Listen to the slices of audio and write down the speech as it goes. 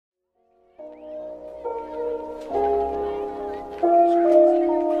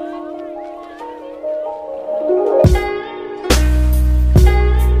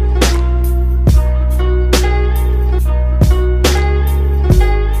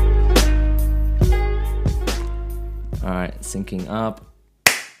syncing up.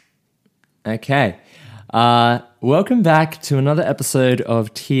 Okay. Welcome back to another episode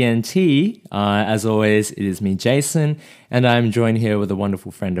of TNT. As always, it is me, Jason, and I'm joined here with a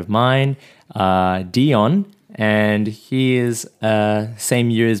wonderful friend of mine, Deon, and he is same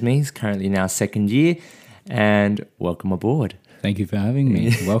year as me. He's currently now second year, and welcome aboard. Thank you for having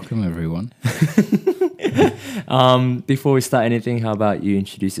me. Welcome, everyone. Before we start anything, how about you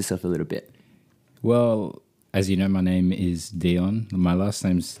introduce yourself a little bit? Well, as you know, my name is Deon. My last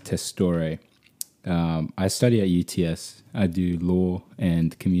name's Testore. I study at UTS. I do law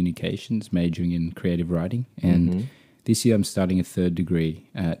and communications, majoring in creative writing. And this year I'm starting a third degree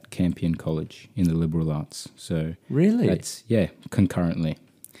at Campion College in the liberal arts. So Really? That's, concurrently.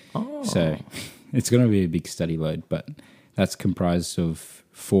 Oh. So it's going to be a big study load, but that's comprised of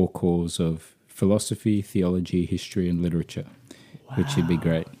 4 cores of philosophy, theology, history, and literature, which should be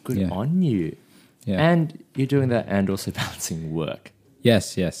great. Good on you. Yeah. And you're doing that and also balancing work.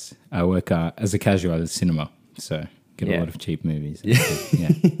 Yes. I work as a casual at a cinema, so get a lot of cheap movies.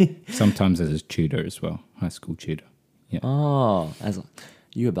 Yeah. Sometimes as a tutor as well, high school tutor. Yeah. Oh,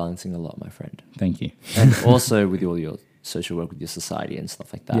 you are balancing a lot, my friend. Thank you. And also with all your social work with your society and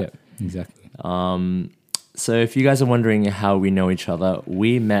stuff like that. Yeah, exactly. So if you guys are wondering how we know each other,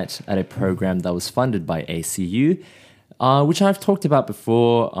 we met at a program that was funded by ACU, which I've talked about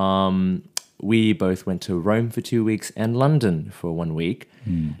before. We both went to Rome for 2 weeks and London for 1 week.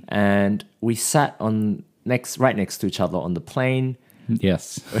 And we sat right next to each other on the plane.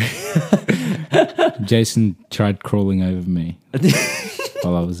 Yes. Jason tried crawling over me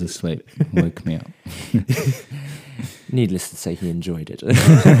while I was asleep. Woke me up. Needless to say, he enjoyed it.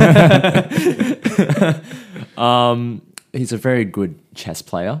 He's a very good chess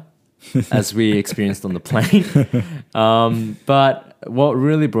player, as we experienced on the plane. But what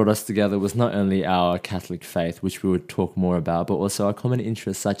really brought us together was not only our Catholic faith, which we would talk more about, but also our common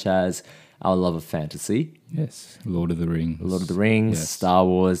interests such as our love of fantasy. Yes, Lord of the Rings. Yes. Star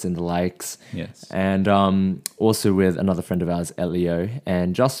Wars and the likes. Yes. And also with another friend of ours, Elio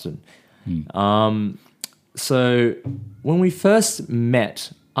and Justin. So when we first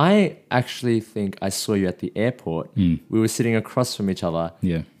met, I actually think I saw you at the airport. We were sitting across from each other.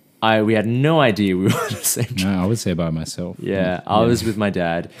 Yeah. We had no idea we were on the same trip. No, I would say by myself. Yeah, I was with my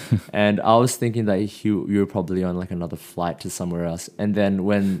dad, and I was thinking that you were probably on like another flight to somewhere else. And then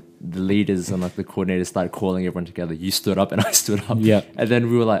when the leaders and like the coordinators started calling everyone together, you stood up and I stood up. Yeah. And then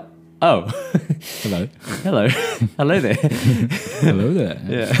we were like, oh. Hello. Hello there. Hello there.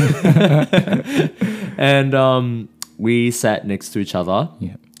 Yeah. And we sat next to each other.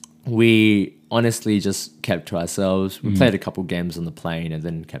 Yeah. We honestly just kept to ourselves. We played a couple games on the plane and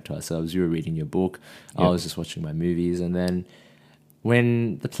then kept to ourselves. You were reading your book. Yep. I was just watching my movies. And then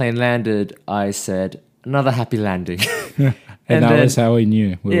when the plane landed, I said, another happy landing. and that was how we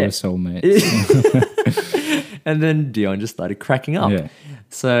knew we were soulmates. And then Deon just started cracking up. Yeah.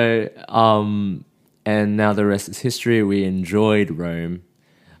 So, and now the rest is history. We enjoyed Rome.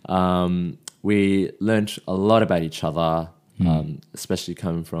 We learned a lot about each other. Especially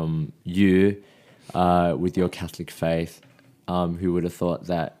coming from you with your Catholic faith, who would have thought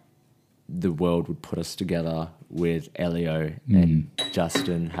that the world would put us together with Elio and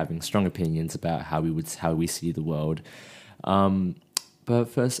Justin having strong opinions about how we see the world. But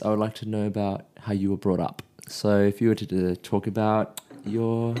first, I would like to know about how you were brought up. So if you were to talk about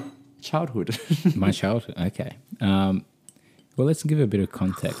your childhood. My childhood, okay. Well, let's give a bit of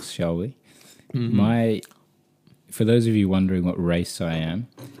context, shall we? For those of you wondering what race I am,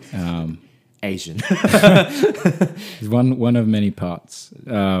 Asian. one of many parts.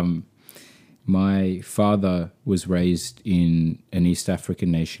 My father was raised in an East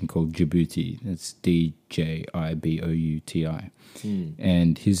African nation called Djibouti. That's Djibouti.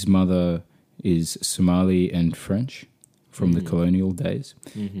 And his mother is Somali and French from the colonial days.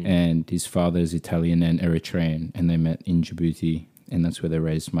 And his father is Italian and Eritrean, and they met in Djibouti. And that's where they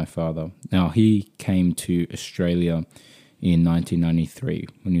raised my father. Now, he came to Australia in 1993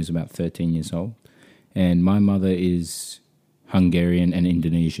 when he was about 13 years old. And my mother is Hungarian and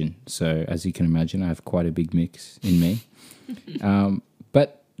Indonesian. So, as you can imagine, I have quite a big mix in me.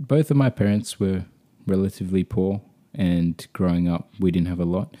 But both of my parents were relatively poor. And growing up, we didn't have a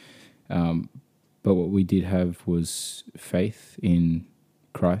lot. But what we did have was faith in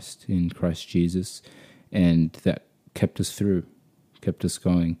Christ Jesus. And that kept us through. Kept us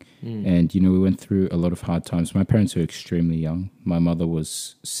going. And, we went through a lot of hard times. My parents were extremely young. My mother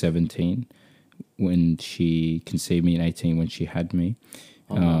was 17 when she conceived me and 18 when she had me.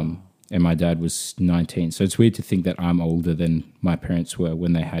 And my dad was 19. So it's weird to think that I'm older than my parents were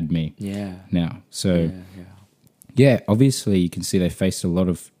when they had me. Yeah. Now. So Yeah, obviously you can see they faced a lot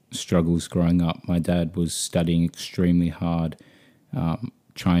of struggles growing up. My dad was studying extremely hard,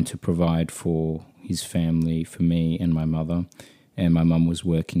 trying to provide for his family, for me and my mother. And my mum was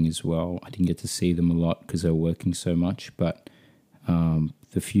working as well. I didn't get to see them a lot because they were working so much. But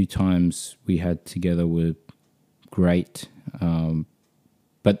the few times we had together were great.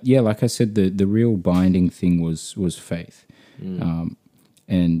 But yeah, like I said, the real binding thing was faith.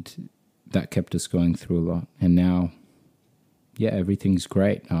 And that kept us going through a lot. And now, yeah, everything's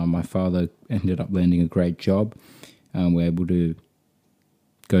great. My father ended up landing a great job. We're able to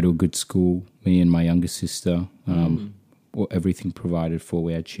go to a good school, me and my younger sister. Everything provided for.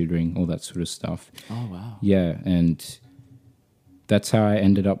 We had tutoring, all that sort of stuff. Oh, wow. Yeah, and that's how I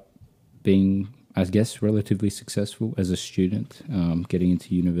ended up being, I guess, relatively successful as a student, getting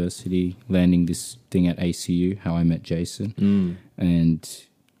into university, landing this thing at ACU, how I met Jason. And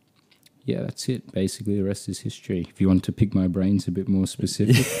yeah, that's it. Basically, the rest is history. If you want to pick my brains a bit more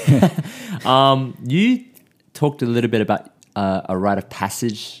specific. You talked a little bit about a rite of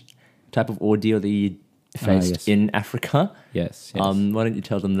passage type of ordeal that you faced in Africa. Yes. Why don't you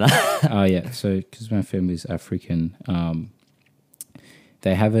tell them that? Oh, yeah. So, because my family is African,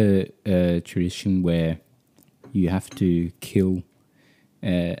 they have a tradition where you have to kill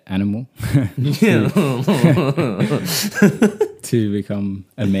an animal to become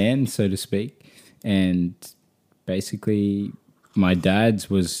a man, so to speak. And basically, my dad's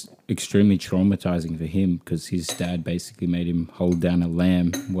was extremely traumatizing for him because his dad basically made him hold down a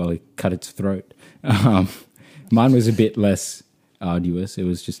lamb while he cut its throat. Mine was a bit less arduous. It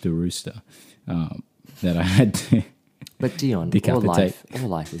was just a rooster that I had to But Deon, decapitate. all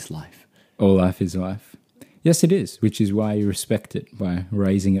life is life. All life is life. Yes, it is, which is why you respect it, by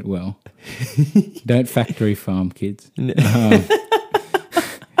raising it well. Don't factory farm, kids.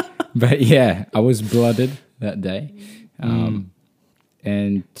 But yeah, I was blooded that day. And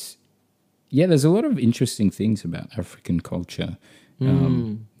yeah, there's a lot of interesting things about African culture,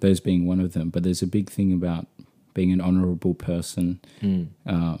 those being one of them. But there's a big thing about being an honorable person,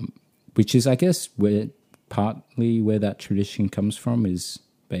 which is, I guess, partly where that tradition comes from is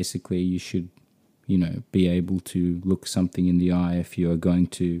basically you should, be able to look something in the eye if you are going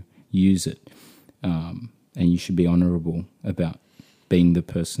to use it. And you should be honorable about being the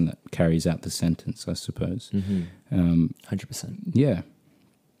person that carries out the sentence, I suppose. 100%. Yeah.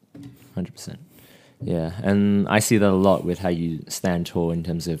 100%. Yeah, and I see that a lot with how you stand tall in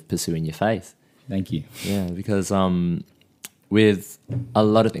terms of pursuing your faith. Thank you. Yeah, because with a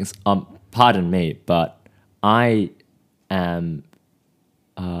lot of things, pardon me, but I am,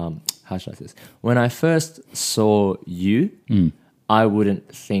 how should I say this? When I first saw you, I wouldn't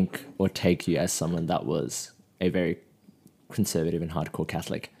think or take you as someone that was a very conservative and hardcore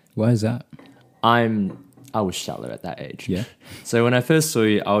Catholic. Why is that? I was shallow at that age. Yeah. So when I first saw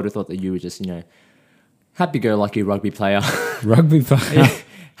you, I would have thought that you were just, happy-go-lucky rugby player. Rugby player.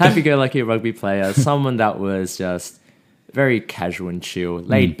 Happy-go-lucky rugby player. Someone that was just very casual and chill,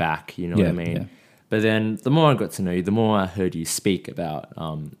 laid back, you know what I mean? Yeah. But then the more I got to know you, the more I heard you speak about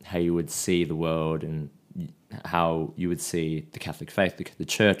how you would see the world and how you would see the Catholic faith, the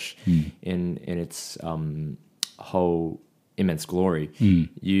church in its whole immense glory.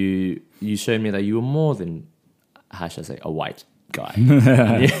 You showed me that you were more than, how should I say, a white guy.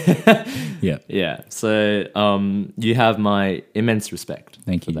 Yeah. So you have my immense respect.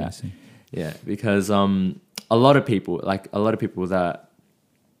 Thank you for that. Jason. Yeah, because a lot of people that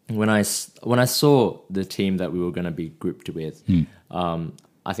when I saw the team that we were going to be grouped with,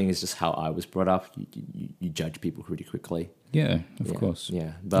 I think it's just how I was brought up. You judge people pretty quickly. Yeah, of course.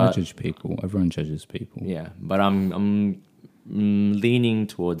 Yeah, but I judge people. Everyone judges people. Yeah, but I'm leaning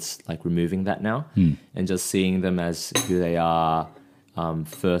towards like removing that now and just seeing them as who they are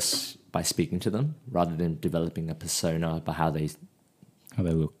first by speaking to them, rather than developing a persona by how they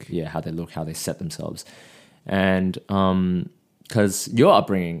look. Yeah, how they look, how they set themselves, and because your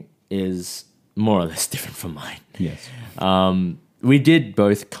upbringing is more or less different from mine. Yes. We did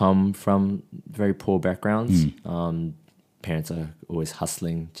both come from very poor backgrounds. Parents are always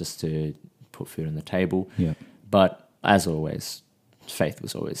hustling just to put food on the table. Yeah. But as always, faith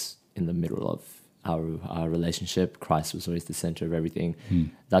was always in the middle of our relationship. Christ was always the center of everything.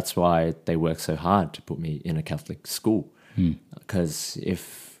 That's why they worked so hard to put me in a Catholic school. Because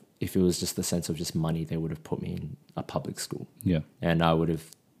if it was just the sense of just money, they would have put me in a public school. Yeah. And I would have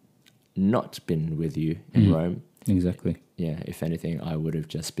not been with you in Rome. Exactly. Yeah. If anything, I would have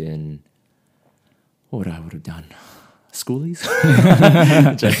just been, what I would have done? Schoolies?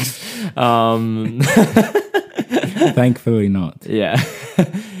 Jokes. Thankfully not. Yeah.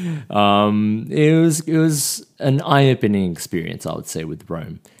 It was an eye-opening experience, I would say, with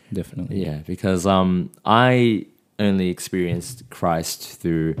Rome. Definitely. Yeah, because I only experienced Christ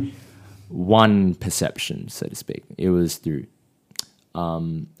through one perception, so to speak. It was through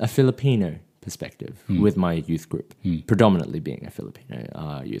a Filipino perspective with my youth group, predominantly being a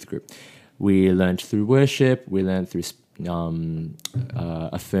Filipino youth group. We learned through worship. We learned through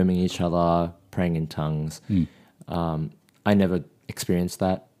affirming each other, praying in tongues. I never experienced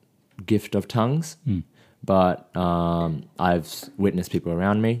that gift of tongues, but I've witnessed people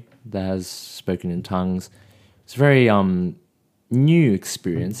around me that has spoken in tongues. It's a very new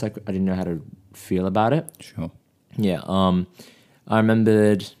experience. I didn't know how to feel about it. Sure. Yeah. I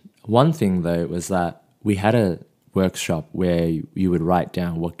remembered one thing though was that we had a workshop where you would write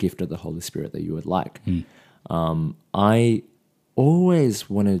down what gift of the Holy Spirit that you would like. I always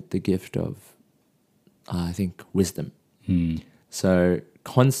wanted the gift of, I think, wisdom. So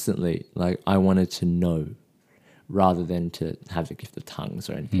constantly, like, I wanted to know rather than to have the gift of tongues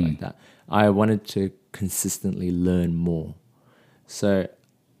or anything like that. I wanted to consistently learn more. So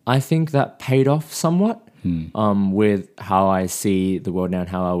I think that paid off somewhat with how I see the world now and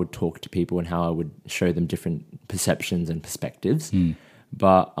how I would talk to people and how I would show them different perceptions and perspectives.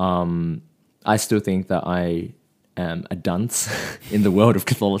 But I still think that I am a dunce in the world of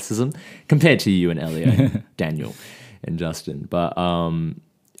Catholicism compared to you and Elliot and Daniel and Justin. But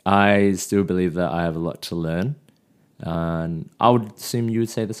I still believe that I have a lot to learn. And I would assume you would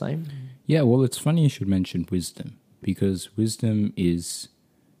say the same. Yeah, well, it's funny you should mention wisdom, because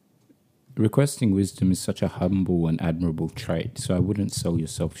requesting wisdom is such a humble and admirable trait, so I wouldn't sell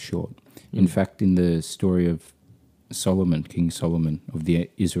yourself short. In fact, in the story of Solomon, King Solomon of the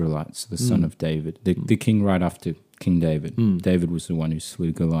Israelites, the son of David, the king right after King David, David was the one who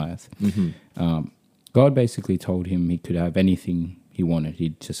slew Goliath. God basically told him he could have anything he wanted. He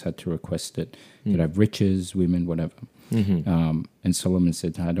just had to request it. He could have riches, women, whatever. And Solomon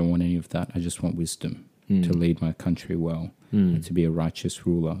said, I don't want any of that. I just want wisdom to lead my country well, and to be a righteous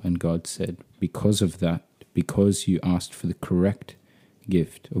ruler. And God said, because of that, because you asked for the correct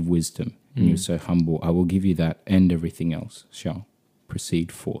gift of wisdom, and you're so humble, I will give you that, and everything else shall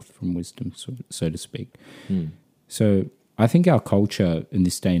proceed forth from wisdom, so to speak. So I think our culture in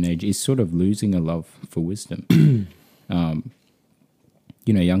this day and age is sort of losing a love for wisdom.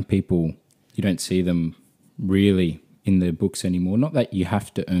 Young people, you don't see them really in their books anymore. Not that you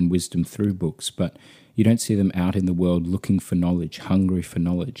have to earn wisdom through books, but you don't see them out in the world looking for knowledge, hungry for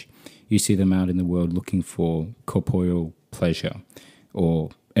knowledge. You see them out in the world looking for corporeal pleasure or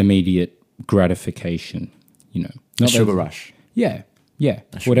immediate gratification, A sugar rush. Yeah.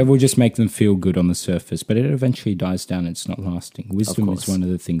 Whatever will just make them feel good on the surface, but it eventually dies down and it's not lasting. Wisdom is one of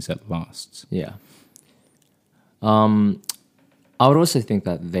the things that lasts. Yeah. I would also think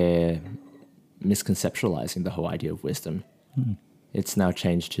that they're misconceptualizing the whole idea of wisdom. It's now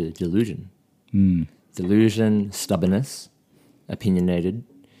changed to delusion. Delusion, stubbornness, opinionated,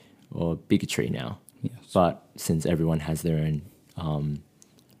 or bigotry now. Yes. But since everyone has their own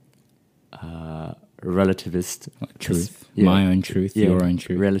relativist truth, my own truth, your own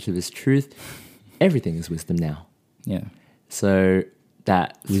truth, relativist truth, everything is wisdom now. Yeah. So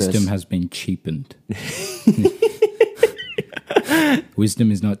that wisdom has been cheapened.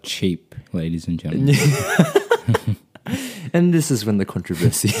 Wisdom is not cheap, ladies and gentlemen. And this is when the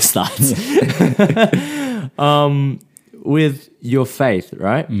controversy starts. With your faith,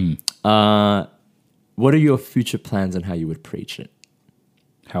 right? What are your future plans on how you would preach it?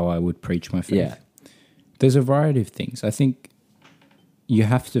 How I would preach my faith? Yeah. There's a variety of things. I think you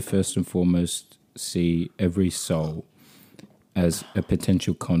have to first and foremost see every soul as a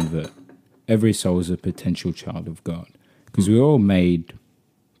potential convert. Every soul is a potential child of God. Because we're all made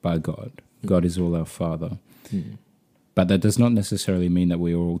by God. God is all our Father. But that does not necessarily mean that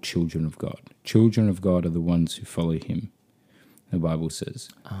we are all children of God. Children of God are the ones who follow Him, the Bible says.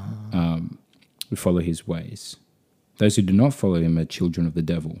 Who follow His ways. Those who do not follow Him are children of the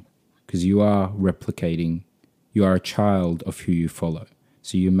devil. Because you are replicating, you are a child of who you follow.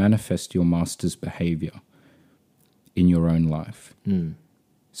 So you manifest your master's behavior in your own life.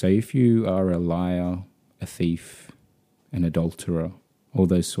 So if you are a liar, a thief, an adulterer, all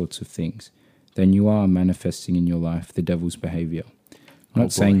those sorts of things, then you are manifesting in your life the devil's behavior. I'm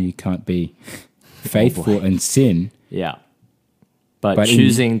not saying you can't be faithful and sin. Yeah. But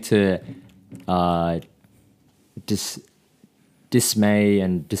choosing to dismay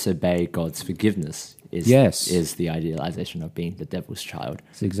and disobey God's forgiveness is the idealization of being the devil's child.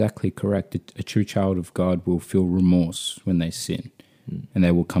 That's exactly correct. A true child of God will feel remorse when they sin, and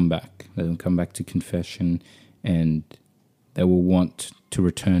they will come back. They will come back to confession and They will want to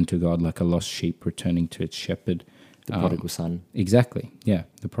return to God like a lost sheep returning to its shepherd. The prodigal son. Exactly, yeah,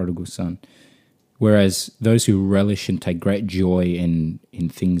 the prodigal son. Whereas those who relish and take great joy in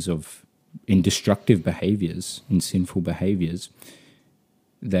destructive behaviors, in sinful behaviors,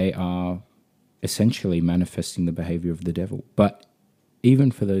 they are essentially manifesting the behavior of the devil. But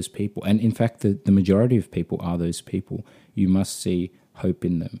even for those people, and in fact the majority of people are those people, you must see hope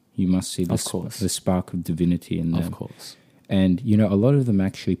in them. You must see the spark of divinity in them. Of course. And, you know, a lot of them are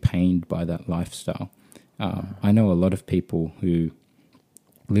actually pained by that lifestyle. I know a lot of people who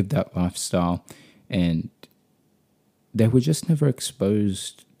live that lifestyle and they were just never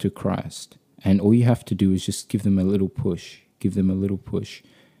exposed to Christ. And all you have to do is just give them a little push,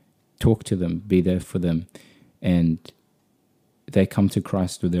 talk to them, be there for them, and they come to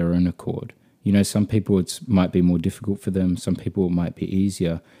Christ of their own accord. You know, some people it might be more difficult for them, some people it might be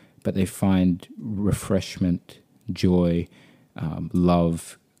easier, but they find refreshment, joy,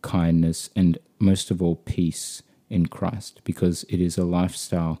 love, kindness, and most of all, peace in Christ, because it is a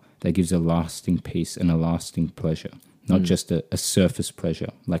lifestyle that gives a lasting peace and a lasting pleasure, not just a surface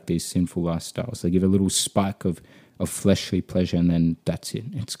pleasure like these sinful lifestyles. They give a little spike of fleshly pleasure and then that's it,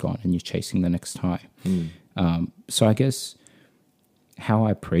 it's gone, and you're chasing the next high. So I guess how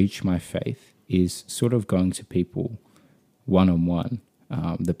I preach my faith is sort of going to people one-on-one,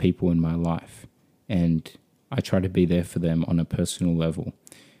 the people in my life, and I try to be there for them on a personal level.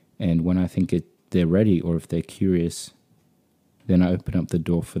 And when I think they're ready, or if they're curious, then I open up the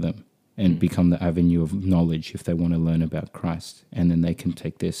door for them and become the avenue of knowledge if they want to learn about Christ, and then they can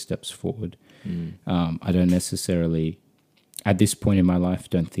take their steps forward. I don't necessarily, at this point in my life,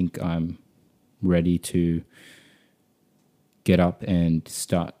 don't think I'm ready to get up and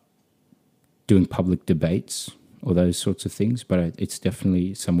start doing public debates or those sorts of things, but it's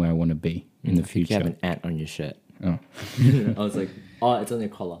definitely somewhere I want to be in the future. You have an ant on your shirt. Oh. I was like, oh, it's on your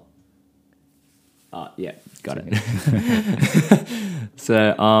collar. Yeah, got it.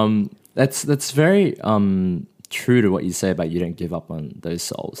 So that's very true to what you say about you don't give up on those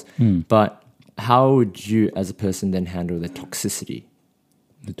souls. But how would you, as a person, then handle the toxicity?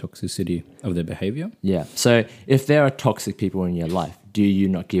 The toxicity of their behavior? Yeah. So if there are toxic people in your life, do you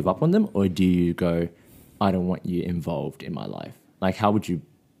not give up on them, or do you go, I don't want you involved in my life? Like, how would you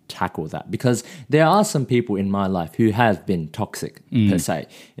tackle that? Because there are some people in my life who have been toxic per se,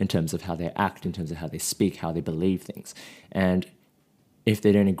 in terms of how they act, in terms of how they speak, how they believe things. And if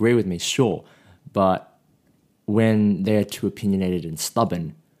they don't agree with me, sure. But when they're too opinionated and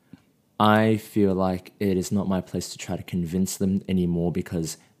stubborn, I feel like it is not my place to try to convince them anymore,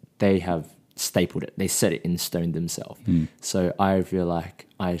 because they have stapled it. They set it in stone themselves. So I feel like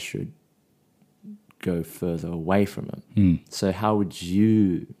I should go further away from them. So how would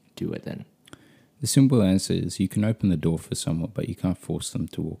you do it then? The simple answer is you can open the door for someone, but you can't force them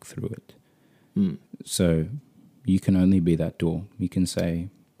to walk through it. So you can only be that door. You can say,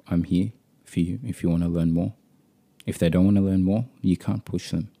 I'm here for you if you want to learn more. If they don't want to learn more, you can't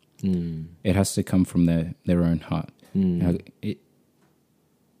push them. It has to come from their own heart. Now,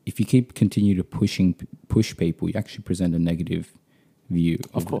 if you continue to push people, you actually present a negative view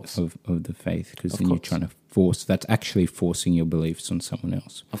of the faith, because then you're trying to force. That's actually forcing your beliefs on someone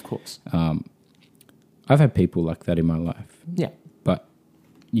else. Of course. I've had people like that in my life. Yeah. But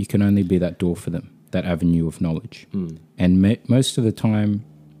you can only be that door for them, that avenue of knowledge. And most of the time,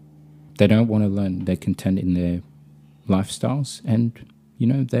 they don't want to learn. They're content in their lifestyles, and you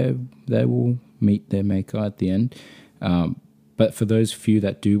know they will meet their maker at the end. But for those few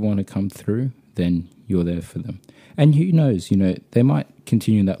that do want to come through, then you're there for them. And who knows, they might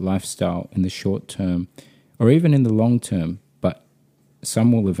continue that lifestyle in the short term or even in the long term, but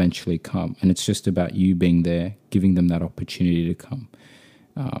some will eventually come. And it's just about you being there, giving them that opportunity to come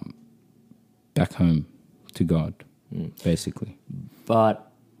back home to God, basically.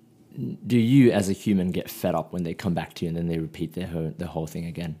 But do you as a human get fed up when they come back to you and then they repeat the whole thing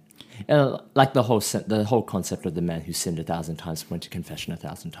again? Like the whole concept of the man who sinned 1,000 times went to confession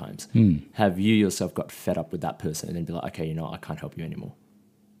 1,000 times. Have you yourself got fed up with that person and then be like, okay, I can't help you anymore?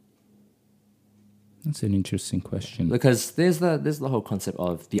 That's an interesting question. Because there's the whole concept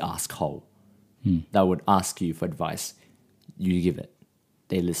of the ask hole that would ask you for advice. You give it.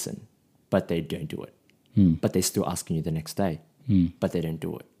 They listen, but they don't do it. But they're still asking you the next day, but they don't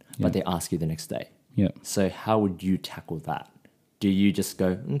do it. Yeah. But they ask you the next day. Yeah. So how would you tackle that? Do you just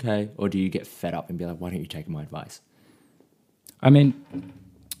go, okay, or do you get fed up and be like, why don't you take my advice? I mean,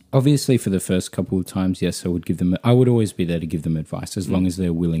 obviously for the first couple of times, yes, I would always be there to give them advice as long as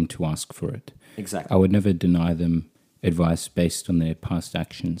they're willing to ask for it. Exactly. I would never deny them advice based on their past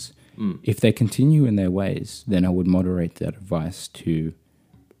actions. If they continue in their ways, then I would moderate that advice to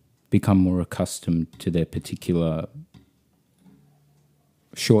become more accustomed to their particular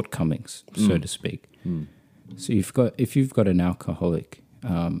shortcomings, so to speak. So if you've got an alcoholic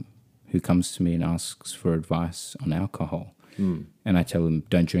who comes to me and asks for advice on alcohol, and I tell him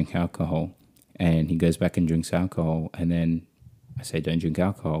don't drink alcohol, and he goes back and drinks alcohol, and then I say don't drink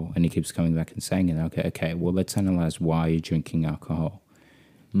alcohol, and he keeps coming back and saying it. Okay, well, let's analyze why you're drinking alcohol.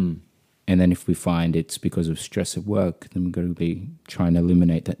 And then if we find it's because of stress at work, then we've got to be trying to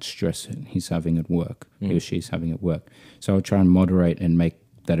eliminate that stress he's having at work, he or she's having at work. So I'll try and moderate and make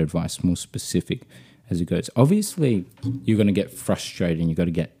that advice more specific as it goes. Obviously, you're going to get frustrated and you've got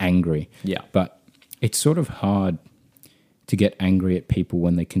to get angry. Yeah. But it's sort of hard to get angry at people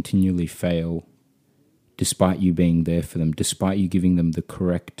when they continually fail despite you being there for them, despite you giving them the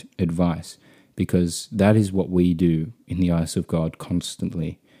correct advice, because that is what we do in the eyes of God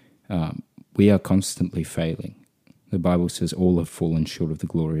constantly. We are constantly failing. The Bible says all have fallen short of the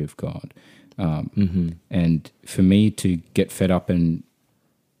glory of God. And for me to get fed up and,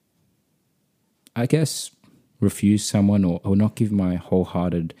 I guess, refuse someone or not give my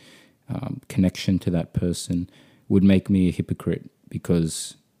wholehearted connection to that person would make me a hypocrite,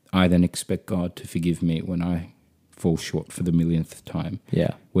 because I then expect God to forgive me when I fall short for the millionth time.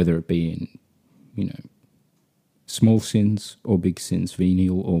 Yeah. Whether it be in, small sins or big sins,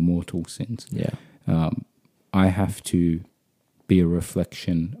 venial or mortal sins. Yeah. I have to be a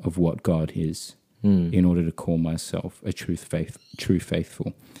reflection of what God is in order to call myself a true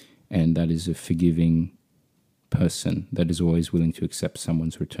faithful. And that is a forgiving person that is always willing to accept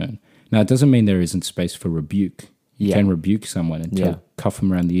someone's return. Now, it doesn't mean there isn't space for rebuke. You can rebuke someone and cuff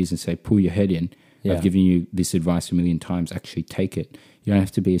them around the ears and say, pull your head in. Yeah. I've given you this advice a million times. Actually take it. You don't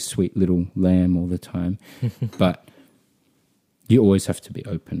have to be a sweet little lamb all the time. But you always have to be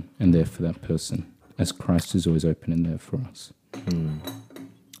open and there for that person, as Christ is always open and there for us.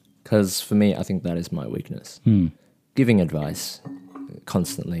 Because for me, I think that is my weakness. Giving advice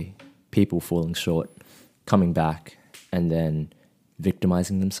constantly, people falling short, coming back, and then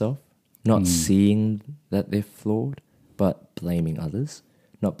victimizing themselves, not seeing that they're flawed, but blaming others,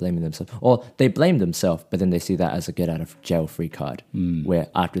 not blaming themselves. Or they blame themselves, but then they see that as a get-out-of-jail-free card, where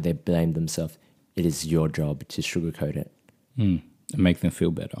after they blame themselves, it is your job to sugarcoat it. And make them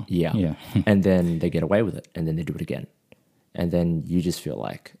feel better. Yeah. And then they get away with it, and then they do it again. And then you just feel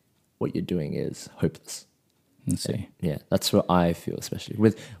like what you're doing is hopeless. Let's see. Yeah, that's what I feel, especially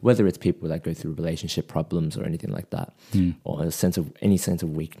with whether it's people that go through relationship problems or anything like that, or any sense of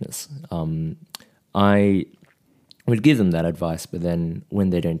weakness. I would give them that advice, but then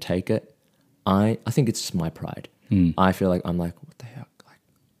when they don't take it, I think it's just my pride. I feel like I'm like, what the heck,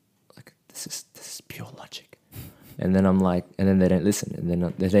 like this is pure logic, and then I'm like, and then they don't listen, and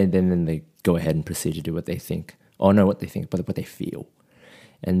then they go ahead and proceed to do what they think, or not what they think, but what they feel.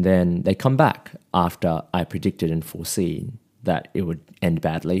 And then they come back after I predicted and foreseen that it would end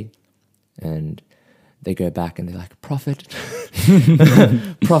badly. And they go back and they're like, Prophet,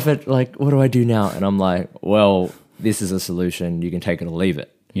 like, what do I do now? And I'm like, well, this is a solution. You can take it or leave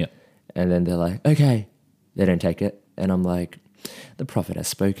it. Yeah. And then they're like, okay. They don't take it. And I'm like, the prophet has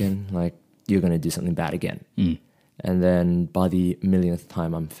spoken. Like, you're going to do something bad again. And then by the millionth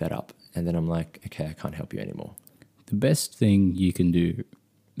time, I'm fed up. And then I'm like, okay, I can't help you anymore. The best thing you can do,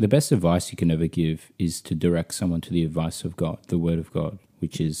 the best advice you can ever give is to direct someone to the advice of God, the Word of God,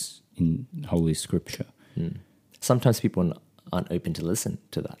 which is in Holy Scripture. Sometimes people aren't open to listen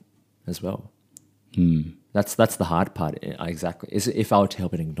to that as well. That's the hard part, exactly. Is if I were to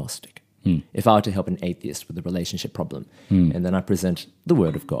help an agnostic, if I were to help an atheist with a relationship problem, and then I present the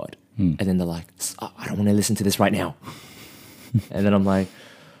Word of God, and then they're like, I don't want to listen to this right now. And then I'm like,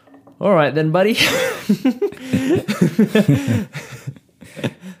 all right then, buddy.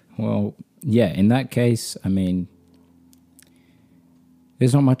 Well, yeah, in that case, I mean,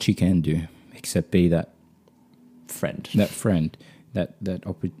 there's not much you can do except be that friend,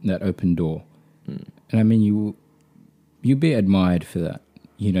 that open door. And I mean, you be admired for that.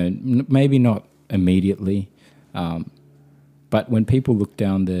 Maybe not immediately, but when people look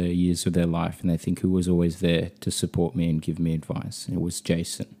down the years of their life and they think who was always there to support me and give me advice, and it was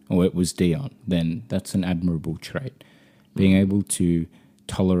Jason or it was Deon, then that's an admirable trait. Being able to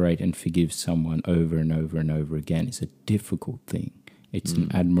tolerate and forgive someone over and over and over again is a difficult thing. It's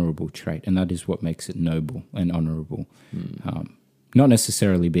an admirable trait, and that is what makes it noble and honourable. Not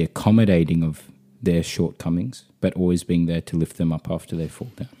necessarily be accommodating of their shortcomings, but always being there to lift them up after they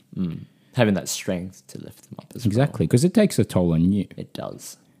fall down. Having that strength to lift them up as well. Exactly, because it takes a toll on you. It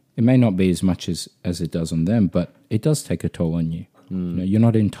does. It may not be as much as it does on them, but it does take a toll on you. You know, you're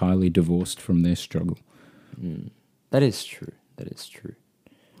not entirely divorced from their struggle. That is true. That is true.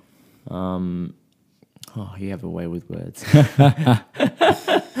 Oh, you have a way with words.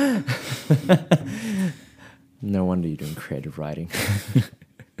 No wonder you're doing creative writing.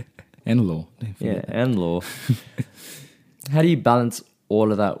 And law. Yeah, and law. How do you balance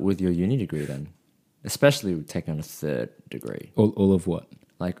all of that with your uni degree then? Especially with taking on a third degree. All of what?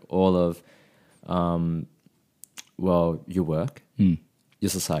 Like all of, well, your work, your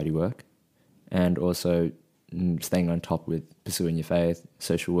society work, and also staying on top with pursuing your faith,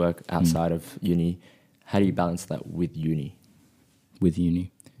 social work outside of uni. How do you balance that with uni? With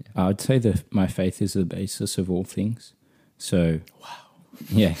uni. Yeah. I'd say that my faith is the basis of all things. So, wow.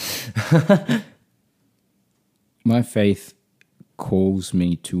 Yeah. My faith calls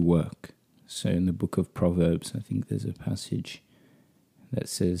me to work. So in the book of Proverbs, I think there's a passage that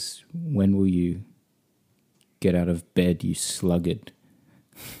says, when will you get out of bed, you sluggard?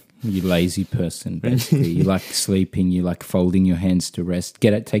 You lazy person, basically. You like sleeping, you like folding your hands to rest.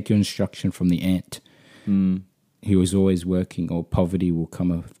 Take your instruction from the ant. He was always working, or poverty will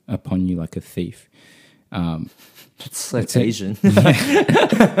come upon you like a thief. That's so Asian.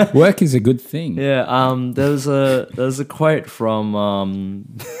 Work is a good thing. Yeah. There was a quote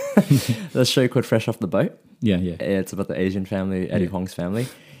from the show called Fresh Off the Boat. Yeah. It's about the Asian family, Eddie Hong's family,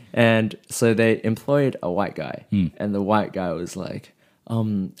 and so they employed a white guy, and the white guy was like,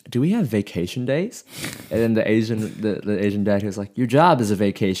 do we have vacation days? And then the Asian dad was like, your job is a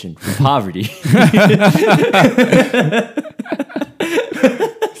vacation from poverty.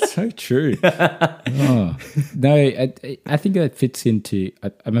 So true. Oh. No, I think that fits into,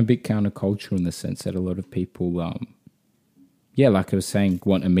 I'm a bit countercultural in the sense that a lot of people, like I was saying,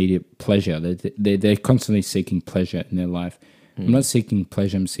 want immediate pleasure. They're constantly seeking pleasure in their life. I'm not seeking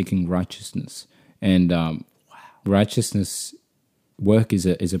pleasure, I'm seeking righteousness. And righteousness, work is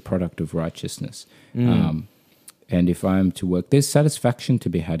a product of righteousness. And if I am to work, there's satisfaction to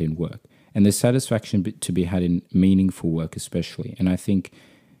be had in work. And there's satisfaction to be had in meaningful work especially. And I think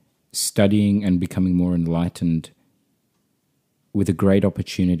studying and becoming more enlightened with a great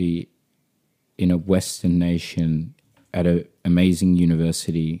opportunity in a Western nation at an amazing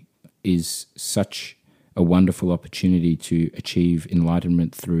university is such a wonderful opportunity to achieve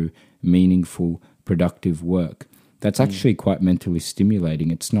enlightenment through meaningful, productive work. That's actually quite mentally stimulating.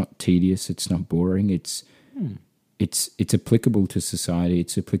 It's not tedious. It's not boring. It's applicable to society.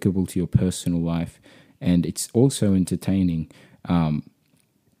 It's applicable to your personal life, and it's also entertaining.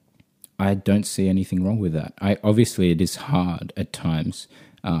 I don't see anything wrong with that. Obviously it is hard at times,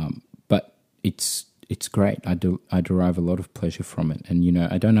 but it's great. I derive a lot of pleasure from it. And you know,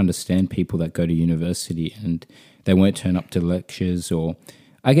 I don't understand people that go to university and they won't turn up to lectures, or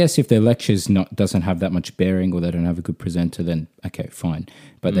I guess if their lectures doesn't have that much bearing, or they don't have a good presenter, then okay, fine.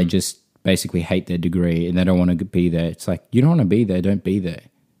 But they just basically hate their degree and they don't want to be there. It's like, you don't want to be there, don't be there.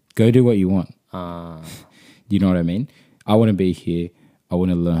 Go do what you want. You know what I mean? I want to be here. I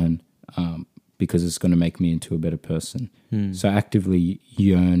want to learn because it's going to make me into a better person. So actively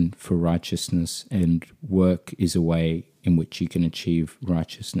yearn for righteousness, and work is a way in which you can achieve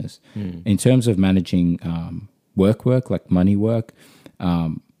righteousness. In terms of managing work, like money work,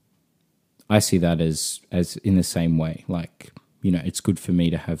 I see that as in the same way. Like, you know, it's good for me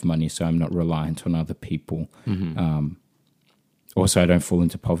to have money so I'm not reliant on other people. Also, I don't fall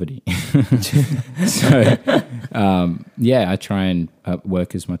into poverty. So, I try and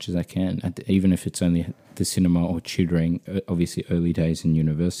work as much as I can, even if it's only the cinema or tutoring, obviously early days in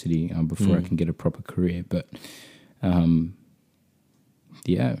university before I can get a proper career. But,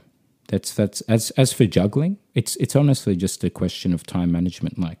 that's as for juggling, it's honestly just a question of time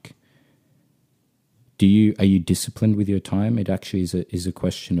management. Like, are you disciplined with your time? It actually is a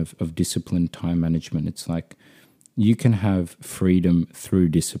question of disciplined time management. It's like, you can have freedom through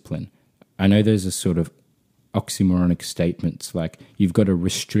discipline. I know there's a sort of oxymoronic statements like you've got to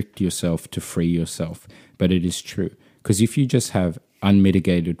restrict yourself to free yourself, but it is true. Because if you just have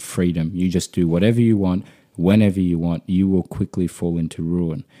unmitigated freedom, you just do whatever you want, whenever you want, you will quickly fall into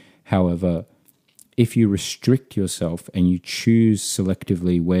ruin. However, if you restrict yourself and you choose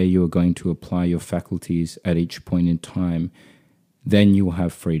selectively where you are going to apply your faculties at each point in time, then you will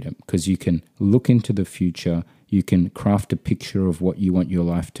have freedom, because you can look into the future, you can craft a picture of what you want your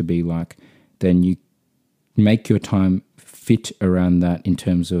life to be like, then you make your time fit around that in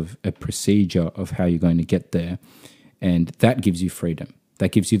terms of a procedure of how you're going to get there, and that gives you freedom.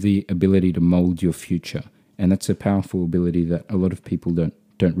 That gives you the ability to mold your future, and that's a powerful ability that a lot of people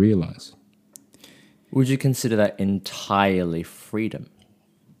don't realize. Would you consider that entirely freedom?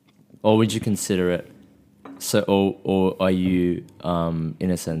 Or would you consider it So, or are you,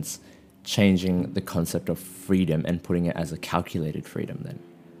 in a sense, changing the concept of freedom and putting it as a calculated freedom then?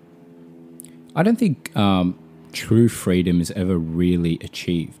 I don't think true freedom is ever really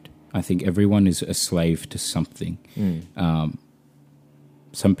achieved. I think everyone is a slave to something.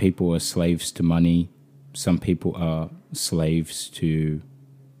 Some people are slaves to money. Some people are slaves to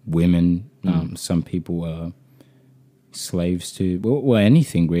women. Some people are slaves to, well,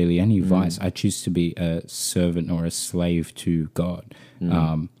 anything really, any vice. I choose to be a servant or a slave to God.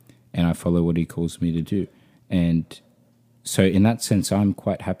 And I follow what he calls me to do. And so in that sense, I'm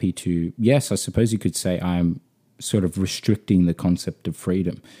quite happy to, yes, I suppose you could say I'm sort of restricting the concept of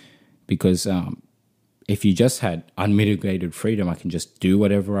freedom, because if you just had unmitigated freedom, I can just do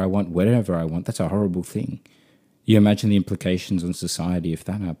whatever I want, whenever I want. That's a horrible thing. You imagine the implications on society if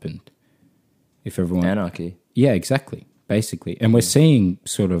that happened. If everyone... Anarchy. Yeah, exactly, basically. And we're seeing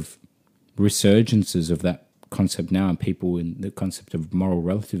sort of resurgences of that concept now, and people in the concept of moral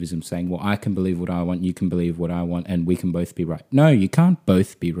relativism saying, well, I can believe what I want, you can believe what I want, and we can both be right. No, you can't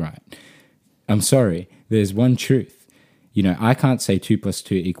both be right. I'm sorry. There's one truth. You know, I can't say 2 +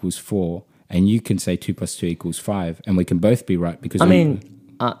 2 = 4, and you can say 2 + 2 = 5, and we can both be right because... I'm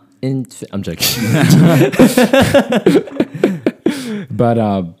joking. But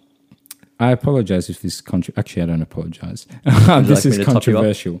I apologize if this... Actually, I don't apologize. This is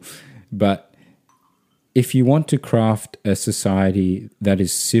controversial. But if you want to craft a society that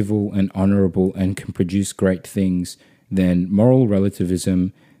is civil and honorable and can produce great things, then moral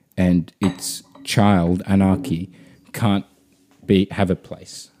relativism and its child, anarchy, can't have a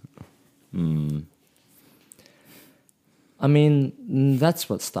place. I mean, that's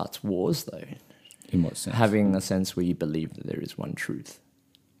what starts wars, though. In what sense? Having a sense where you believe that there is one truth.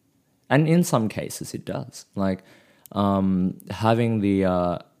 And in some cases, it does. Like, having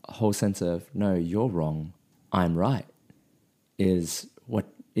the whole sense of, no, you're wrong, I'm right, is what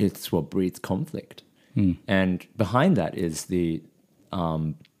breeds conflict. And behind that is the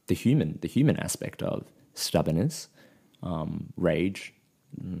human aspect of stubbornness, rage,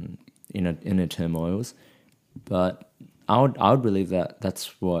 inner turmoils. But I would believe that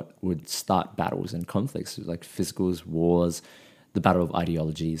that's what would start battles and conflicts, like physicals, wars, the battle of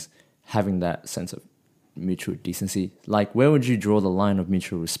ideologies, having that sense of mutual decency. Like, where would you draw the line of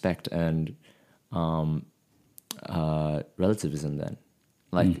mutual respect and relativism then?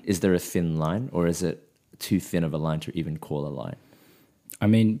 Like, is there a thin line, or is it too thin of a line to even call a line? I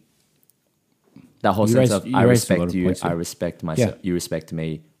mean, that whole sense of, I respect you, points, I respect myself, yeah. You respect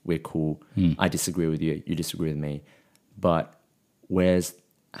me, we're cool, I disagree with you, you disagree with me. But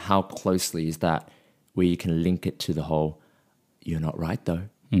how closely is that where you can link it to the whole, you're not right though?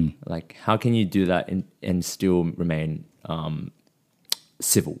 Like, how can you do that and still remain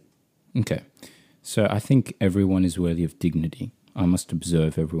civil? Okay. So I think everyone is worthy of dignity. I must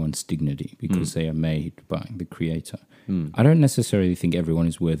observe everyone's dignity because they are made by the Creator. I don't necessarily think everyone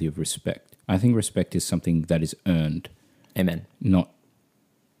is worthy of respect. I think respect is something that is earned. Amen.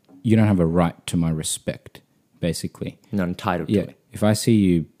 You don't have a right to my respect, basically. Not entitled to it. If I see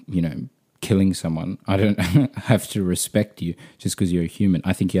you, killing someone, I don't have to respect you just because you're a human.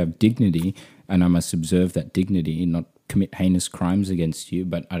 I think you have dignity, and I must observe that dignity and not commit heinous crimes against you,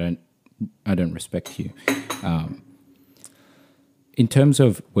 but I don't respect you. In terms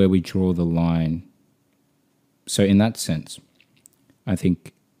of where we draw the line, so in that sense, I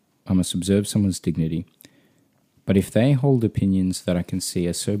think I must observe someone's dignity, but if they hold opinions that I can see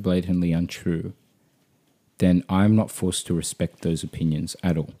are so blatantly untrue, then I'm not forced to respect those opinions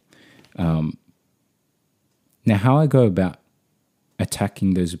at all. Now, how I go about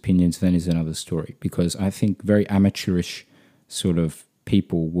attacking those opinions then is another story, because I think very amateurish sort of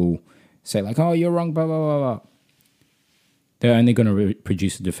people will say like, oh, you're wrong, blah, blah, blah, blah. They're only going to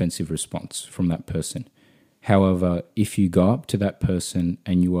produce a defensive response from that person. However, if you go up to that person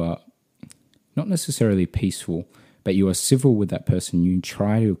and you are not necessarily peaceful, but you are civil with that person, you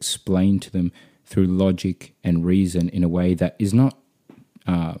try to explain to them through logic and reason in a way that is not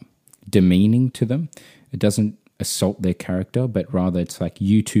demeaning to them. It doesn't assault their character, but rather it's like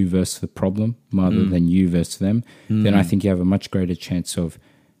you two versus the problem rather than you versus them. Then I think you have a much greater chance of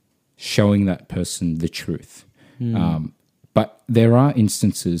showing that person the truth. But there are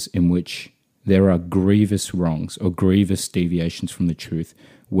instances in which there are grievous wrongs or grievous deviations from the truth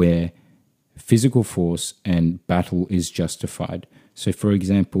where physical force and battle is justified. So, for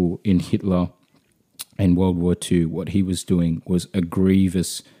example, in Hitler in World War II, what he was doing was a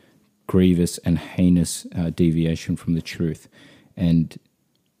grievous and heinous deviation from the truth. And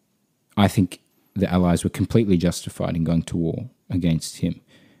I think the Allies were completely justified in going to war against him,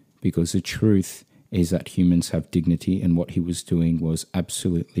 because the truth is that humans have dignity, and what he was doing was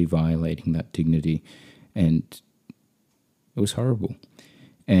absolutely violating that dignity, and it was horrible.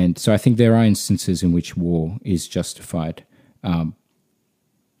 And so I think there are instances in which war is justified.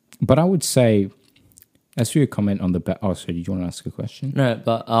 But I would say, as for your comment on the... Oh, sorry, did you want to ask a question? No,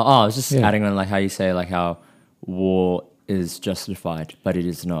 but I was just adding on like how you say like how war is justified, but it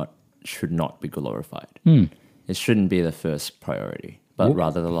is not, should not be glorified. It shouldn't be the first priority, but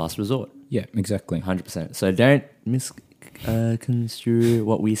rather the last resort. Yeah, exactly. 100%. So don't misconstrue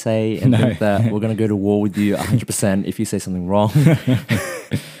what we say and think that we're going to go to war with you 100% if you say something wrong.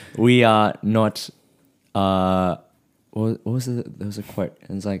 We are not... what was it? There was a quote.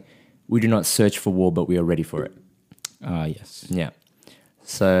 And it's like, we do not search for war, but we are ready for it. Yes. Yeah.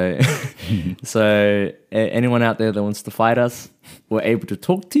 So, anyone out there that wants to fight us, we're able to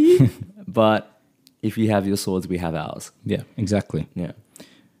talk to you, but if you have your swords, we have ours. Yeah, exactly. Yeah.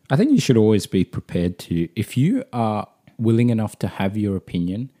 I think you should always be prepared to, if you are willing enough to have your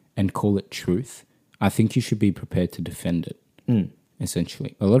opinion and call it truth, I think you should be prepared to defend it,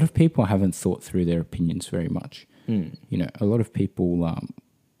 essentially. A lot of people haven't thought through their opinions very much. You know, a lot of people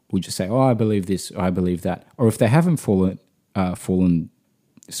will just say, oh, I believe this, or I believe that. Or if they haven't if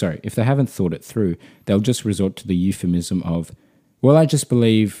they haven't thought it through, they'll just resort to the euphemism of, well, I just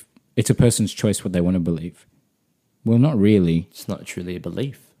believe it's a person's choice what they want to believe. Well, not really. It's not truly a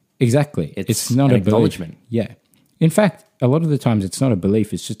belief. Exactly. It's not an a acknowledgement. Belief. Yeah. In fact, a lot of the times it's not a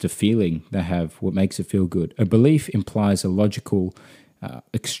belief, it's just a feeling they have, what makes it feel good. A belief implies a logical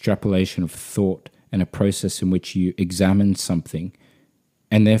extrapolation of thought and a process in which you examine something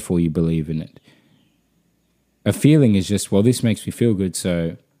and therefore you believe in it. A feeling is just, well, this makes me feel good,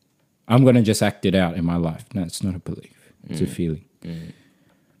 so I'm going to just act it out in my life. No, it's not a belief. It's a feeling.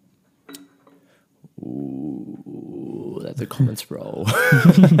 Ooh, that's a comments roll.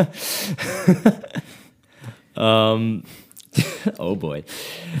 Oh boy.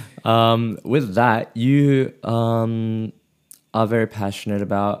 With that, you are very passionate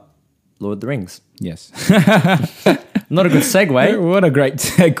about Lord of the Rings. Yes. Not a good segue. What a great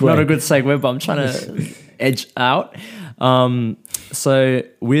segue. Not a good segue, but I'm trying to edge out. So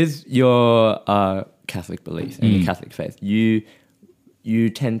with your Catholic belief and the Catholic faith, you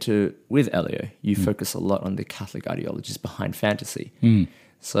tend to, with Elio, you focus a lot on the Catholic ideologies behind fantasy.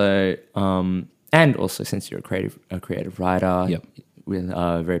 So, and also since you're a creative writer, with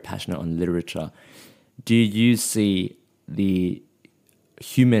very passionate on literature, do you see the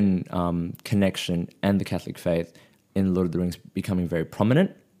human connection and the Catholic faith in Lord of the Rings becoming very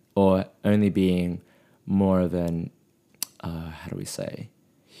prominent, or only being more of an, how do we say,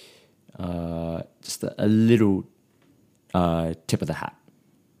 just a little tip of the hat?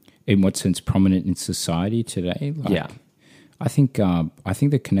 In what sense, prominent in society today? I think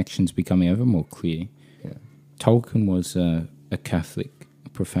the connection's becoming ever more clear. Yeah. Tolkien was a Catholic, a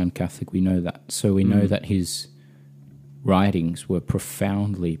profound Catholic. We know that. So we know that his writings were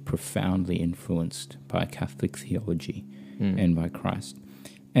profoundly influenced by Catholic theology and by Christ.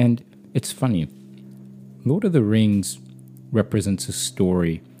 And it's funny, Lord of the Rings represents a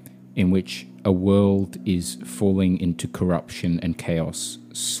story in which a world is falling into corruption and chaos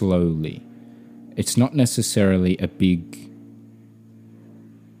slowly. It's not necessarily a big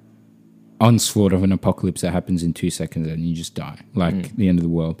onslaught of an apocalypse that happens in 2 seconds and you just die, like the end of the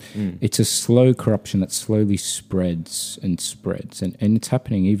world. It's a slow corruption that slowly spreads and spreads. And it's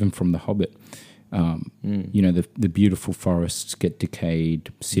happening even from The Hobbit. You know, the beautiful forests get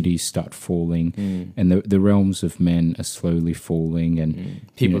decayed, cities start falling, and the realms of men are slowly falling, and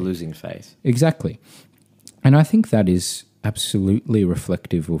people losing faith. Exactly. And I think that is absolutely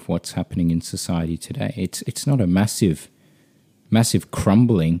reflective of what's happening in society today. It's not a massive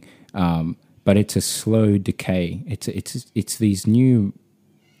crumbling, but it's a slow decay. It's these new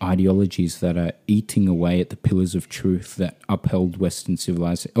ideologies that are eating away at the pillars of truth that upheld Western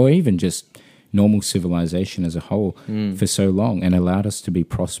civilization, or even just normal civilization as a whole, for so long, and allowed us to be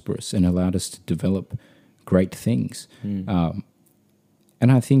prosperous and allowed us to develop great things. And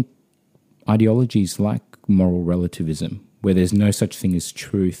I think ideologies like moral relativism, where there's no such thing as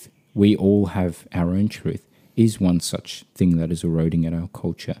truth, we all have our own truth, is one such thing that is eroding at our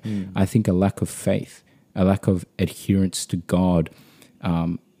culture. I think a lack of faith, a lack of adherence to God,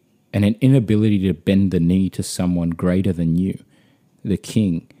 and an inability to bend the knee to someone greater than you, the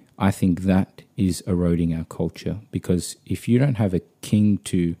king, I think that is eroding our culture. Because if you don't have a king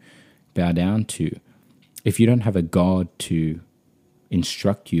to bow down to, if you don't have a God to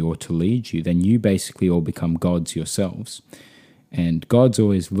instruct you or to lead you, then you basically all become gods yourselves. And gods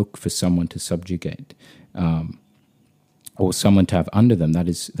always look for someone to subjugate. or someone to have under them. That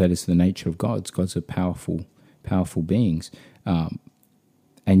is the nature of gods. Gods are powerful beings, and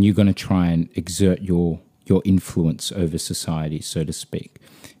you're going to try and exert your influence over society, so to speak.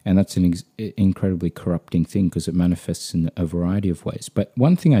 And that's an incredibly corrupting thing because it manifests in a variety of ways. But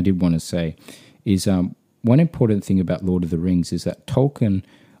one thing I did want to say is one important thing about Lord of the Rings is that Tolkien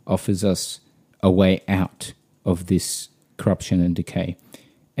offers us a way out of this corruption and decay.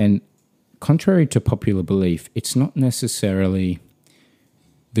 And contrary to popular belief, it's not necessarily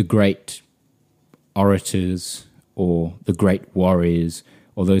the great orators or the great warriors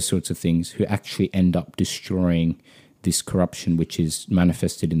or those sorts of things who actually end up destroying this corruption which is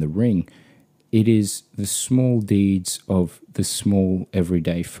manifested in the ring. It is the small deeds of the small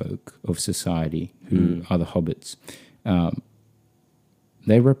everyday folk of society who are the hobbits.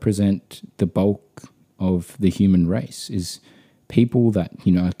 They represent the bulk of the human race, is people that,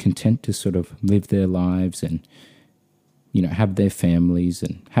 are content to sort of live their lives and, have their families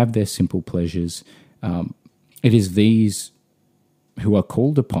and have their simple pleasures. It is these who are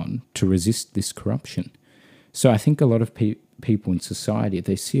called upon to resist this corruption. So I think a lot of people in society,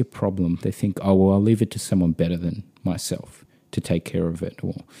 they see a problem, they think, oh, well, I'll leave it to someone better than myself to take care of it,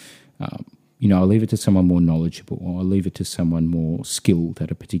 or, I'll leave it to someone more knowledgeable, or I'll leave it to someone more skilled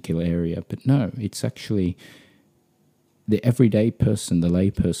at a particular area. But no, it's actually the everyday person, the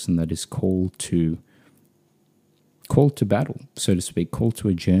lay person that is called to battle, so to speak, called to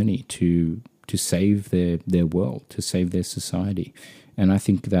a journey to save their world, to save their society. And I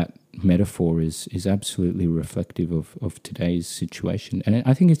think that metaphor is absolutely reflective of today's situation. And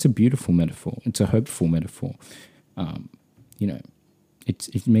I think it's a beautiful metaphor. It's a hopeful metaphor.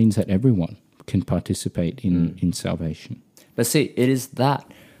 It means that everyone can participate in salvation. But see, it is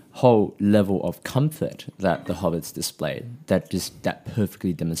that whole level of comfort that the hobbits displayed that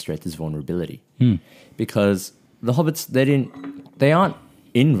perfectly demonstrates his vulnerability. Because the hobbits, they aren't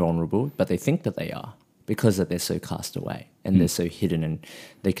invulnerable, but they think that they are, because that they're so cast away and they're so hidden and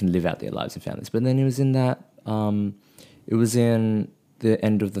they can live out their lives and families. But then it was in the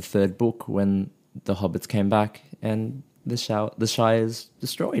end of the third book when the hobbits came back and the Shire's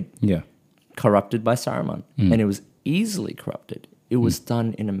destroyed. Yeah. Corrupted by Saruman. And it was easily corrupted. It was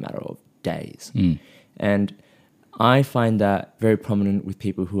done in a matter of days. And I find that very prominent with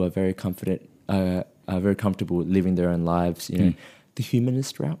people who are very confident, very comfortable living their own lives, the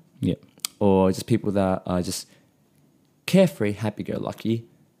humanist route. Yeah. Or just people that are just carefree, happy-go-lucky,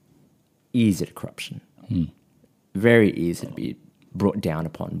 easy to corruption. Very easy to be brought down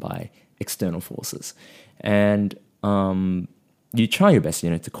upon by external forces. And you try your best,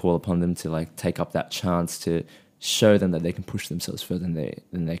 to call upon them to take up that chance to show them that they can push themselves further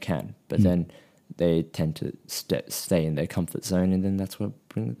than they can. But then they tend to stay in their comfort zone, and then that's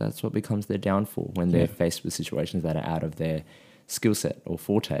what becomes their downfall when they're faced with situations that are out of their skill set or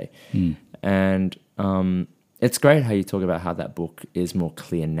forte. And it's great how you talk about how that book is more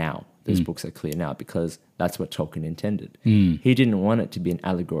clear now. Those books are clear now because that's what Tolkien intended. He didn't want it to be an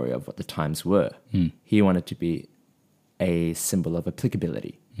allegory of what the times were. He wanted it to be a symbol of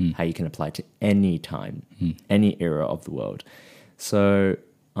applicability, how you can apply it to any time, any era of the world. So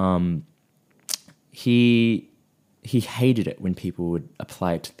he hated it when people would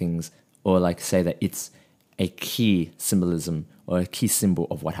apply it to things or say that it's a key symbolism or a key symbol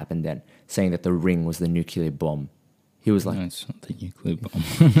of what happened then, saying that the ring was the nuclear bomb. He was like... No, it's not the nuclear bomb.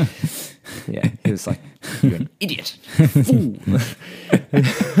 Yeah, he was like, you're an idiot, fool.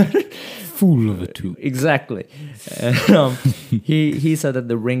 Fool of a two. Exactly. And, he said that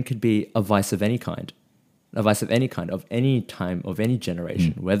the ring could be a vice of any kind, of any time, of any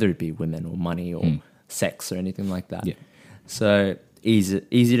generation, whether it be women or money or sex or anything like that. Yeah. So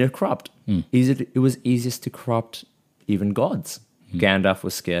easy to corrupt. It was easiest to corrupt even gods. Gandalf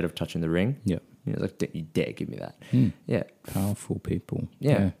was scared of touching the ring. Yeah. He was like, you dare give me that. Yeah. Powerful people.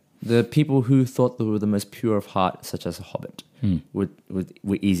 Yeah. The people who thought they were the most pure of heart, such as a hobbit, were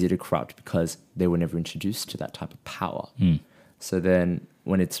easy to corrupt because they were never introduced to that type of power. So then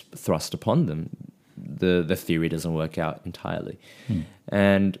when it's thrust upon them, the theory doesn't work out entirely.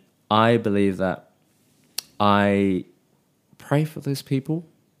 And I believe that I pray for those people.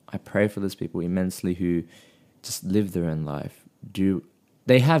 I pray for those people immensely who just live their own life.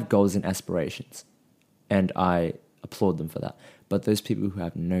 They have goals and aspirations, and I applaud them for that. But those people who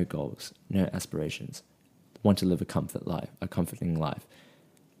have no goals, no aspirations, want to live a comforting life,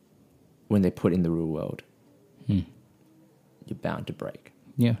 when they're put in the real world, you're bound to break.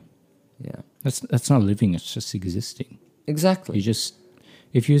 Yeah. Yeah. That's not living, it's just existing. Exactly.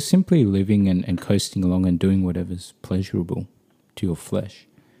 If you're simply living and coasting along and doing whatever's pleasurable to your flesh,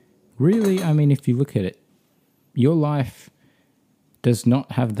 really, I mean, if you look at it, your life does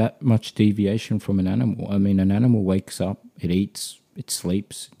not have that much deviation from an animal. I mean, an animal wakes up, it eats, it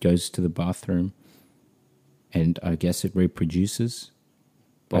sleeps, goes to the bathroom, and I guess it reproduces.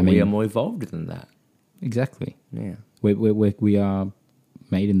 But we are more evolved than that. Exactly. Yeah. We are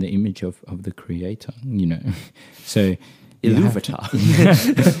made in the image of the Creator, you know. So Illuvatar.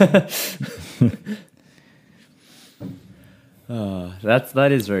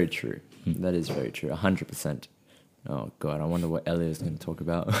 That is very true. That is very true. 100%. Oh God, I wonder what Elliot is going to talk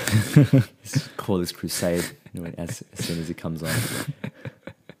about. Call this crusade as soon as he comes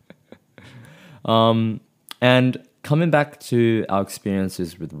on. And coming back to our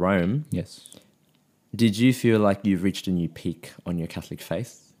experiences with Rome, yes. Did you feel like you've reached a new peak on your Catholic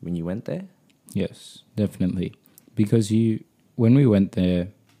faith when you went there? Yes, definitely. Because when we went there,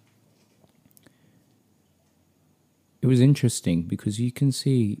 it was interesting because you can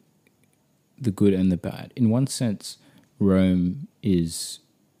see the good and the bad. In one sense, Rome is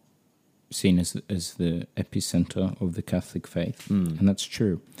seen as the epicenter of the Catholic faith, and that's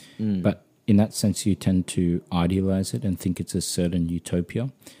true. But in that sense, you tend to idealize it and think it's a certain utopia.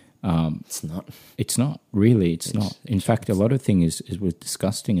 It's not. It's not, really. It's not. In fact, a lot of things was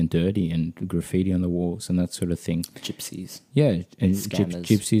disgusting and dirty and graffiti on the walls and that sort of thing. Gypsies. Yeah, and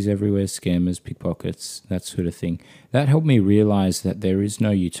gypsies everywhere, scammers, pickpockets, that sort of thing. That helped me realize that there is no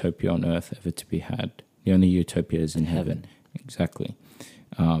utopia on earth ever to be had. The only utopia is in heaven. Exactly.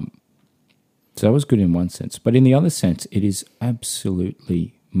 So that was good in one sense. But in the other sense, it is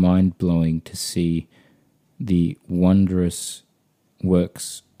absolutely mind-blowing to see the wondrous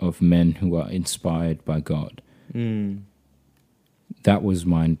works of men who are inspired by God. That was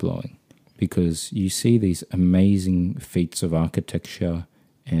mind-blowing because you see these amazing feats of architecture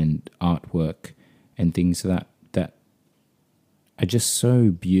and artwork and things that are just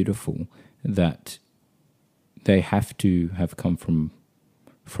so beautiful that they have to have come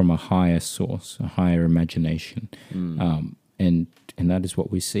from a higher source, a higher imagination. And that is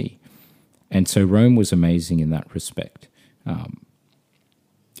what we see. And so Rome was amazing in that respect.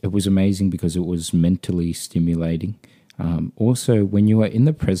 It was amazing because it was mentally stimulating. Also, when you are in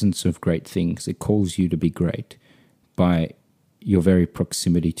the presence of great things, it calls you to be great by your very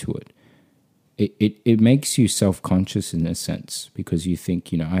proximity to it. It makes you self-conscious in a sense because you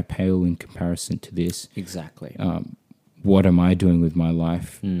think, I pale in comparison to this. Exactly. What am I doing with my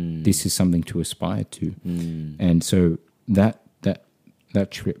life? This is something to aspire to. And so that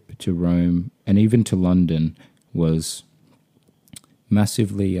trip to Rome and even to London was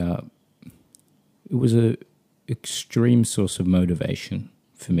massively, it was a extreme source of motivation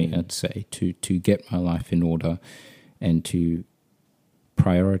for me, I'd say, to get my life in order and to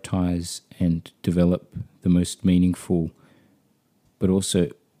prioritize and develop the most meaningful but also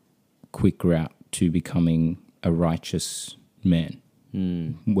quick route to becoming a righteous man,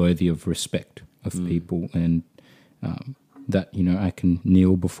 worthy of respect of people, and that, I can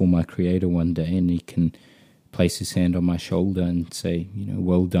kneel before my Creator one day and He can place His hand on my shoulder and say,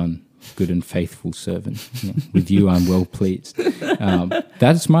 well done, good and faithful servant. With you, I'm well pleased.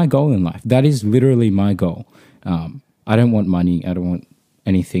 That's my goal in life. That is literally my goal. I don't want money. I don't want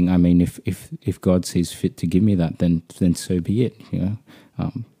anything. I mean, if God sees fit to give me that, then so be it.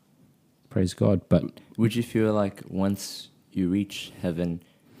 Praise God. But would you feel like once you reach heaven,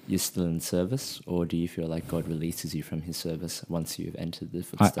 you're still in service, or do you feel like God releases you from His service once you've entered the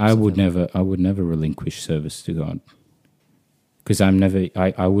footsteps? I would never relinquish service to God, because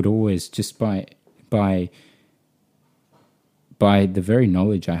I would always, just by the very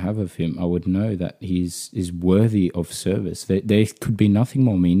knowledge I have of Him, I would know that He is worthy of service. There could be nothing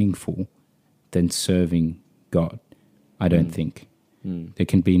more meaningful than serving God. I don't think there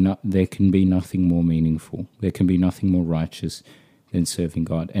can be nothing more meaningful. There can be nothing more righteous than serving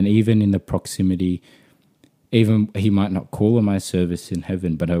God. And even in the proximity, even He might not call on my service in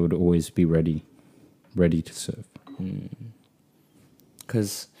heaven, but I would always be ready to serve.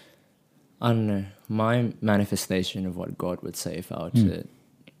 Because, I don't know, my manifestation of what God would say if I were to,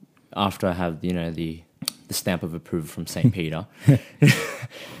 after I have, the stamp of approval from St. Peter,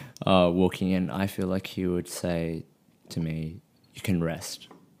 walking in, I feel like He would say to me, you can rest.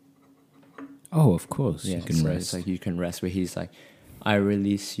 Oh, of course, yeah, you can rest. It's like you can rest, where He's like, I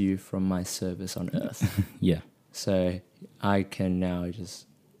release you from my service on earth. Yeah. So I can now just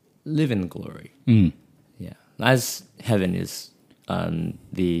live in glory. Yeah. As heaven is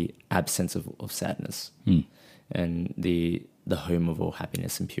the absence of sadness and the home of all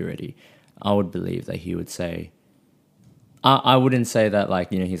happiness and purity, I would believe that He would say, I wouldn't say that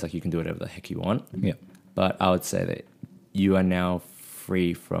He's like, you can do whatever the heck you want. Yeah. But I would say that you are now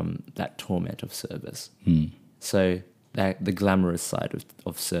free from that torment of service. So that the glamorous side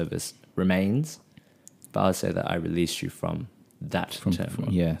of service remains, but I'll say that I release you from that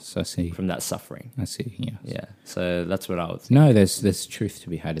turmoil, Yes, I see. from that suffering. I see. Yeah. Yeah. So that's what I would say. No, there's truth to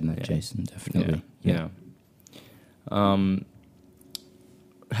be had in that, Yeah. Jason. Definitely. Yeah.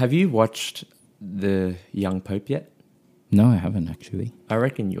 Have you watched The Young Pope yet? No, I haven't actually. I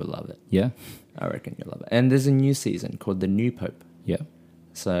reckon you'll love it. Yeah. I reckon you'll love it. And there's a new season called The New Pope. Yeah.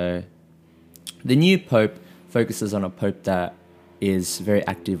 So the new Pope focuses on a Pope that is very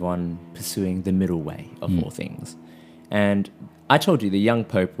active on pursuing the middle way of all things. And I told you the young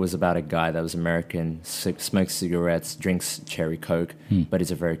Pope was about a guy that was American, smokes cigarettes, drinks cherry Coke, but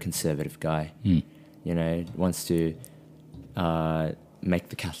is a very conservative guy. You know, wants to make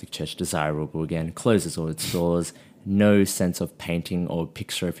the Catholic Church desirable again, closes all its doors. No sense of painting or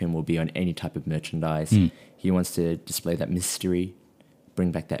picture of him will be on any type of merchandise. He wants to display that mystery,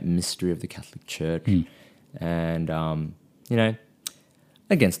 bring back that mystery of the Catholic Church. And, you know,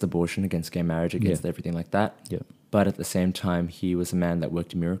 against abortion, against gay marriage, against everything like that. Yeah. But at the same time, he was a man that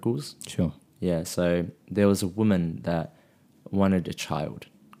worked miracles. Sure. Yeah, so there was a woman that wanted a child,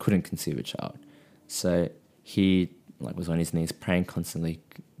 couldn't conceive a child. So he was on his knees praying constantly,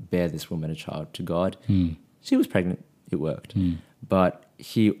 bear this woman a child to God. She was pregnant, it worked. But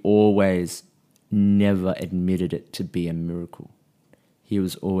he always never admitted it to be a miracle. He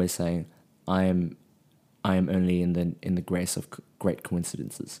was always saying, I am only in the grace of great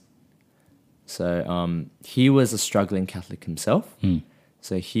coincidences. So he was a struggling Catholic himself.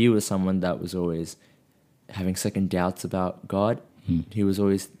 So he was someone that was always having second doubts about God. He was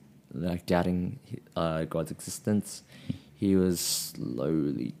always doubting God's existence. He was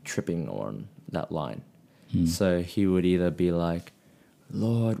slowly tripping on that line. So he would either be like,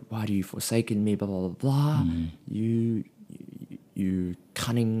 Lord, why do you forsaken me, blah, blah, blah, blah. You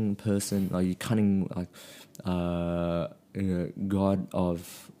cunning person, or you cunning God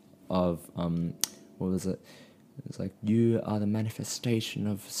of what was it? It's like, you are the manifestation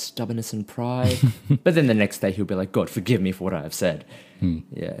of stubbornness and pride. But then the next day he'll be like, God, forgive me for what I have said.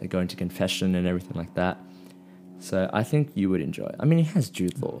 Yeah, going to confession and everything like that. So I think you would enjoy it. I mean, it has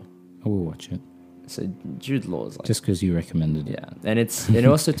Jude Law. I will watch it. So Jude Law is like... Just because you recommended it. Yeah, and it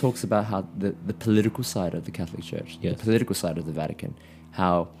also talks about how the political side of the Catholic Church, Yes. the political side of the Vatican,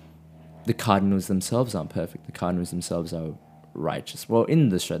 how the cardinals themselves aren't perfect. The cardinals themselves are righteous. Well, in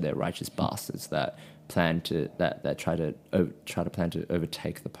the show, they're righteous bastards that try to plan to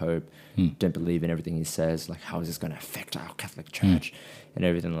overtake the Pope. Don't believe in everything he says. Like, how is this going to affect our Catholic Church and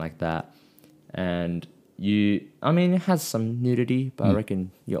everything like that? And it has some nudity, but I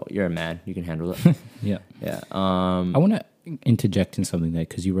reckon you're a man. You can handle it. Yeah. Yeah. I want to interject in something there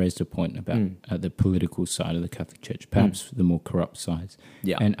because you raised a point about the political side of the Catholic Church, perhaps the more corrupt sides.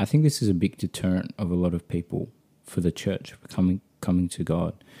 Yeah. And I think this is a big deterrent of a lot of people for the church, for coming to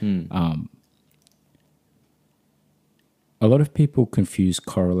God. A lot of people confuse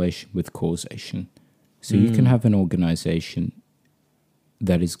correlation with causation. So you can have an organization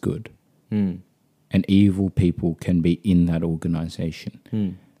that is good. And evil people can be in that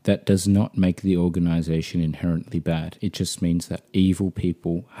organization. That does not make the organization inherently bad. It just means that evil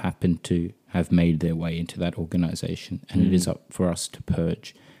people happen to have made their way into that organization, and it is up for us to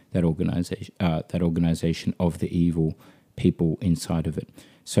purge that organization of the evil people inside of it.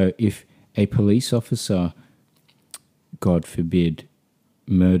 So if a police officer, God forbid,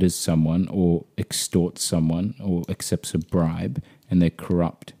 murders someone or extorts someone or accepts a bribe and they're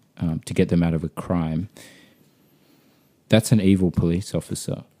corrupt, to get them out of a crime, that's an evil police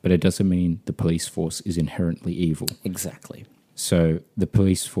officer, but it doesn't mean the police force is inherently evil. Exactly. So the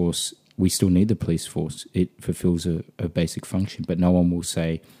police force, we still need the police force. It fulfills a basic function, but no one will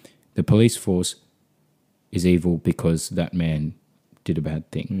say the police force is evil because that man did a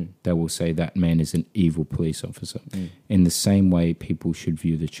bad thing. They will say that man is an evil police officer. In the same way, people should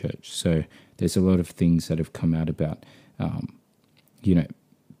view the church. So there's a lot of things that have come out about,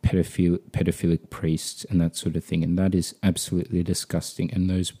 pedophilic priests and that sort of thing, and that is absolutely disgusting, and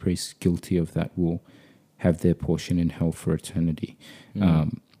those priests guilty of that will have their portion in hell for eternity.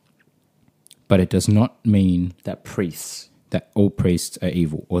 But it does not mean That priests... that all priests are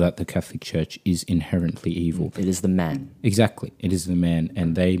evil or that the Catholic Church is inherently evil. It is the man. Exactly. It is the man,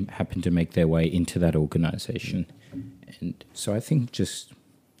 and they happen to make their way into that organization. And so I think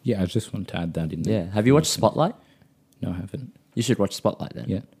I just want to add that in there. Yeah. Have you watched Spotlight? No, I haven't. You should watch Spotlight then.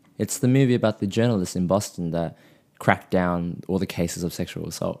 Yeah. It's the movie about the journalist in Boston that cracked down all the cases of sexual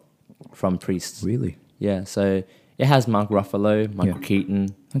assault from priests. Really? Yeah. So it has Mark Ruffalo, Michael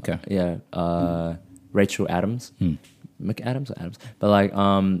Keaton. Okay. Yeah. Rachel Adams. McAdams or Adams? But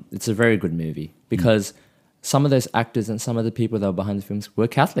it's a very good movie because some of those actors and some of the people that were behind the films were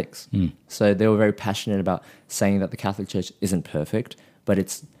Catholics. So they were very passionate about saying that the Catholic Church isn't perfect, but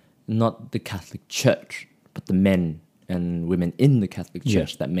it's not the Catholic Church, but the men and women in the Catholic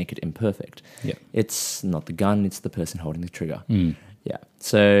Church that make it imperfect. Yeah. It's not the gun, it's the person holding the trigger. Yeah.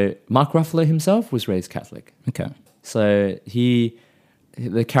 So Mark Ruffalo himself was raised Catholic. Okay. So the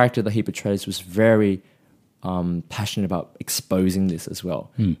character that he portrays was very passionate about exposing this as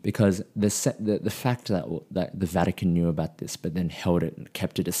well, because the fact that the Vatican knew about this but then held it and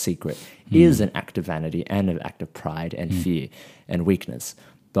kept it a secret is an act of vanity and an act of pride and fear and weakness.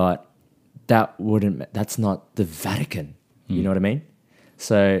 But that's not the Vatican. You know what I mean?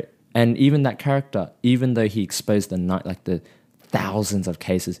 So, and even that character, even though he exposed the thousands of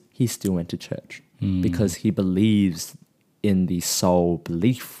cases, he still went to church because he believes in the sole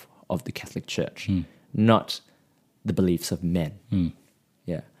belief of the Catholic Church, not the beliefs of men.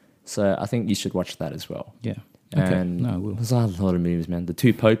 Yeah. So I think you should watch that as well. Yeah. Okay. And I will. There's a lot of movies, man. The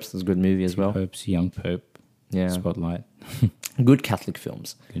Two Popes is a good movie as well. Popes, Young Pope, Yeah. Spotlight. Good Catholic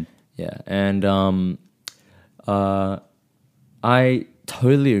films. Good. Yeah. And I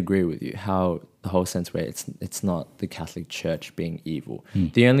totally agree with you how the whole sense where it's not the Catholic Church being evil.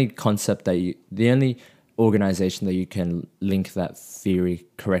 The only organization that you can link that theory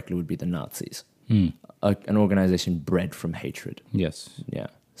correctly would be the Nazis. An organization bred from hatred. Yes. Yeah.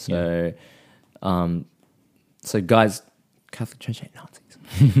 So, so guys, Catholic Church ain't Nazis.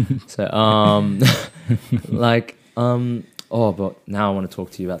 So, but now I want to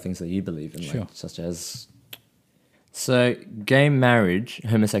talk to you about things that you believe in, Sure. such as, so gay marriage,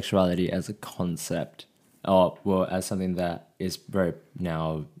 homosexuality as a concept, as something that is very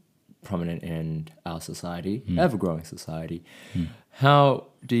now prominent in our society, ever-growing society. How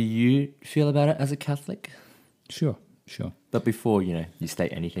do you feel about it as a Catholic? Sure. But before, you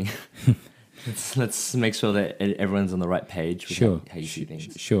state anything, let's make sure that everyone's on the right page with how you see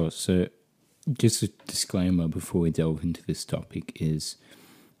things. Sure. So just a disclaimer before we delve into this topic is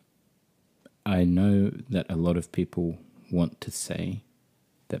I know that a lot of people want to say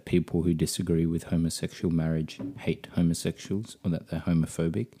that people who disagree with homosexual marriage hate homosexuals or that they're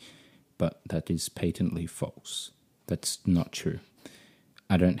homophobic, but that is patently false. That's not true.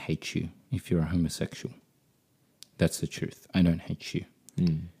 I don't hate you if you're a homosexual. That's the truth. I don't hate you.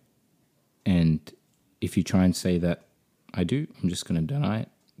 And if you try and say that I do, I'm just going to deny it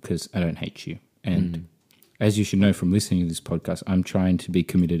because I don't hate you. And as you should know from listening to this podcast, I'm trying to be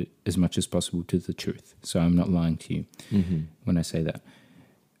committed as much as possible to the truth. So I'm not lying to you when I say that.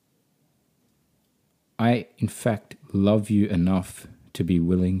 I, in fact, love you enough to be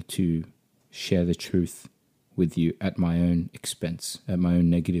willing to share the truth with you at my own expense, at my own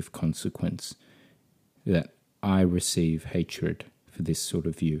negative consequence, that I receive hatred for this sort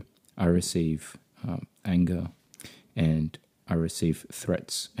of view. I receive anger and I receive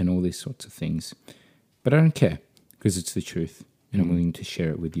threats and all these sorts of things. But I don't care because it's the truth and I'm willing to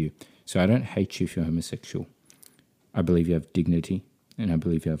share it with you. So I don't hate you if you're homosexual. I believe you have dignity and I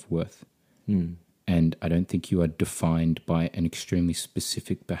believe you have worth. And I don't think you are defined by an extremely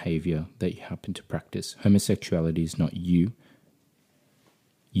specific behavior that you happen to practice. Homosexuality is not you.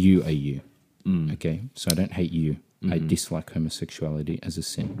 You are you. Okay? So I don't hate you. I dislike homosexuality as a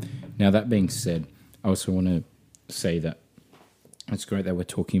sin. Now, that being said, I also want to say that it's great that we're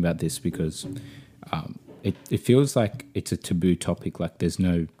talking about this because it feels like it's a taboo topic, like there's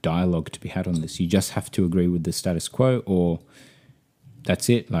no dialogue to be had on this. You just have to agree with the status quo or that's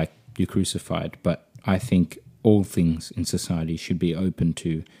it, like you're crucified. But I think all things in society should be open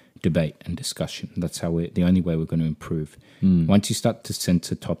to debate and discussion. That's how the only way we're going to improve. Once you start to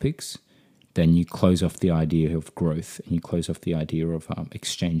censor topics, then you close off the idea of growth and you close off the idea of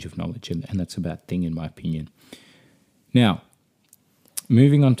exchange of knowledge. And that's a bad thing, in my opinion. Now,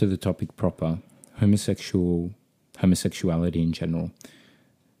 moving on to the topic proper, homosexuality in general.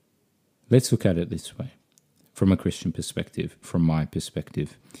 Let's look at it this way, from a Christian perspective, from my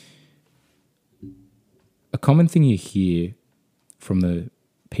perspective. A common thing you hear from the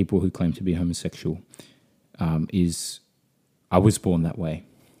people who claim to be homosexual is, I was born that way.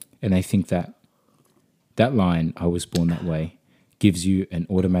 And they think that line, I was born that way, gives you an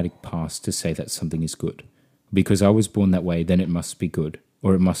automatic pass to say that something is good. Because I was born that way, then it must be good,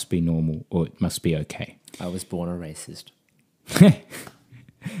 or it must be normal, or it must be okay. I was born a racist.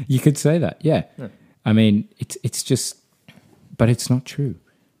 You could say that, yeah. I mean, it's just, but it's not true.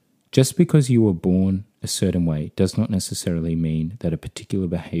 Just because you were born a certain way does not necessarily mean that a particular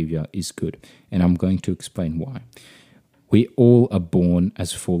behavior is good. And I'm going to explain why. We all are born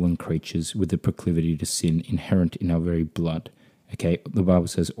as fallen creatures with the proclivity to sin inherent in our very blood. Okay, the Bible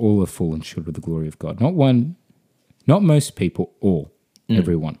says all have fallen short of the glory of God. Not one, not most people, all,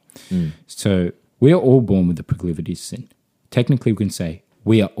 everyone. So we are all born with the proclivity to sin. Technically, we can say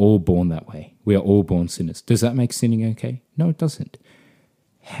we are all born that way. We are all born sinners. Does that make sinning okay? No, it doesn't.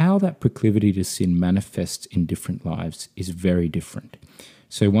 How that proclivity to sin manifests in different lives is very different.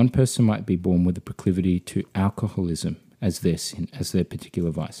 So one person might be born with a proclivity to alcoholism as their sin, as their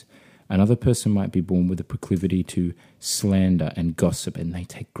particular vice. Another person might be born with a proclivity to slander and gossip, and they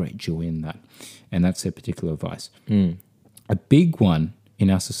take great joy in that. And that's their particular vice. A big one in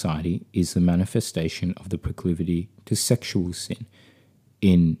our society is the manifestation of the proclivity to sexual sin.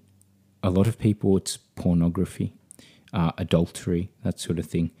 In a lot of people, it's pornography, adultery, that sort of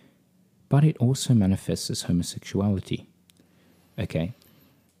thing. But it also manifests as homosexuality. Okay?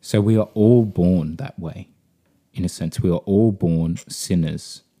 So we are all born that way. In a sense, we are all born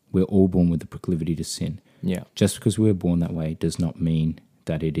sinners. We're all born with the proclivity to sin. Yeah. Just because we're born that way does not mean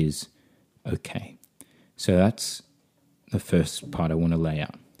that it is okay. So that's the first part I want to lay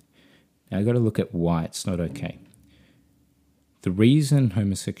out. Now I've got to look at why it's not okay. The reason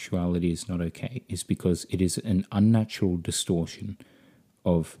homosexuality is not okay is because it is an unnatural distortion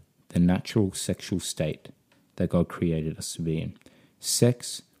of the natural sexual state that God created us to be in.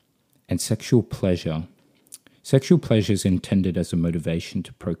 Sex and sexual pleasure. Sexual pleasure is intended as a motivation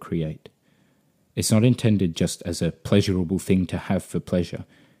to procreate. It's not intended just as a pleasurable thing to have for pleasure.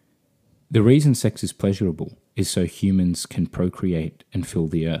 The reason sex is pleasurable is so humans can procreate and fill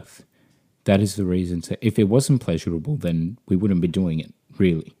the earth. That is the reason. So if it wasn't pleasurable, then we wouldn't be doing it,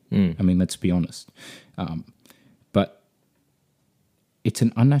 really. I mean, let's be honest. But it's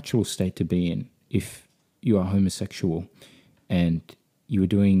an unnatural state to be in if you are homosexual and you are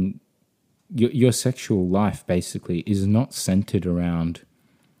doing... Your sexual life, basically, is not centered around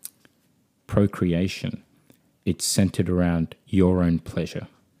procreation. It's centered around your own pleasure.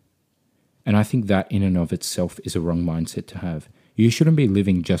 And I think that in and of itself is a wrong mindset to have. You shouldn't be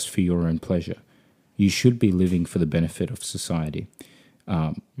living just for your own pleasure. You should be living for the benefit of society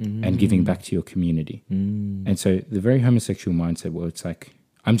and giving back to your community. And so the very homosexual mindset where it's like,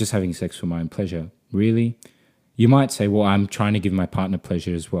 I'm just having sex for my own pleasure, really? You might say, well, I'm trying to give my partner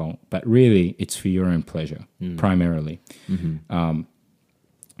pleasure as well. But really, it's for your own pleasure, primarily.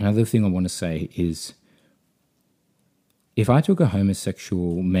 Another thing I want to say is, if I took a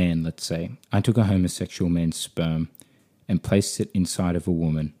homosexual man, let's say, I took a homosexual man's sperm and placed it inside of a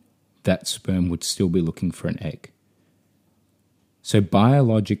woman, that sperm would still be looking for an egg. So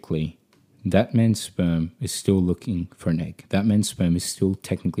biologically, that man's sperm is still looking for an egg. That man's sperm is still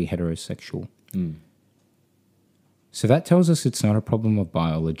technically heterosexual. So that tells us it's not a problem of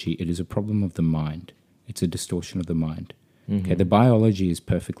biology, it is a problem of the mind. It's a distortion of the mind. Okay, the biology is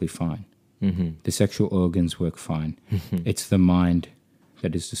perfectly fine. The sexual organs work fine. It's the mind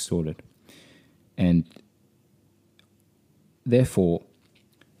that is distorted. And therefore,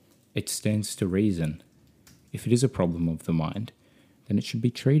 it stands to reason, if it is a problem of the mind, then it should be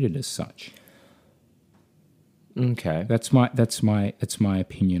treated as such. Okay. That's my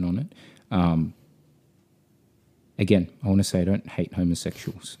opinion on it. Again, I want to say I don't hate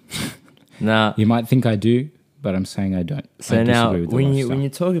homosexuals. Nah. You might think I do, but I'm saying I don't. So I now, disagree with the when you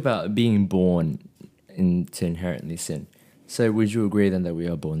lifestyle. talk about being born to inherently sin, so would you agree then that we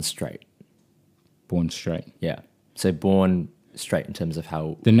are born straight? Born straight. Yeah. So born straight in terms of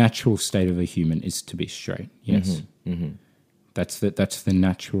how... The natural state of a human is to be straight, yes. That's the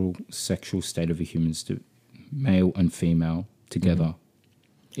natural sexual state of a human, is to male and female together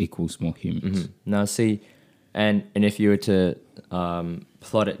equals more humans. Now see, and if you were to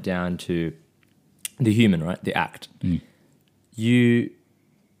plot it down to the human, right, the act, you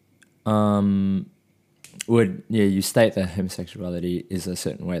you state that homosexuality is a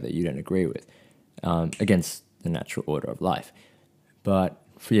certain way that you don't agree with, against the natural order of life. But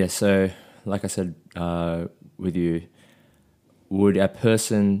so like I said with you, would a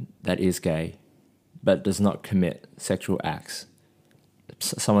person that is gay but does not commit sexual acts,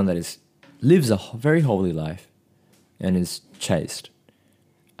 someone that lives a very holy life and is chaste,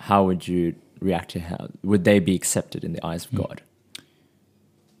 how would you react to how would they be accepted in the eyes of God?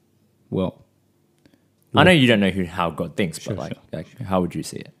 Well, I know you don't know how God thinks, Sure, but how would you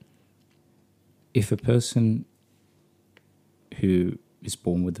see it? if a person who is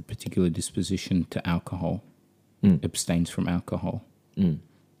born with a particular disposition to alcohol abstains from alcohol, then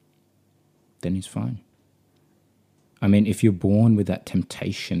he's fine. I mean, if you're born with that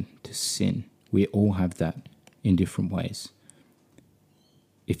temptation to sin, we all have that in different ways.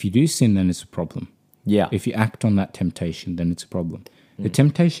 If you do sin, then it's a problem. Yeah. If you act on that temptation, then it's a problem. The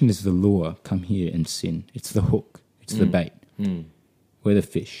temptation is the lure, come here and sin. It's the hook. It's the bait. We're the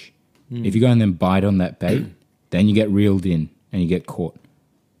fish. If you go and then bite on that bait, then you get reeled in and you get caught.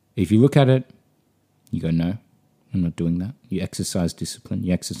 If you look at it, you go, no, I'm not doing that. You exercise discipline.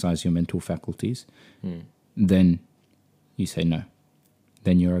 You exercise your mental faculties. Then you say no.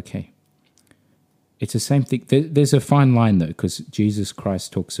 Then you're okay. It's the same thing. There's a fine line, though, because Jesus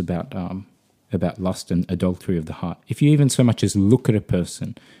Christ talks about lust and adultery of the heart. If you even so much as look at a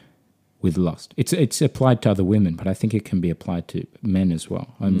person with lust, it's applied to other women, but I think it can be applied to men as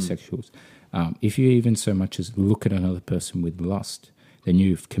well, homosexuals. If you even so much as look at another person with lust, then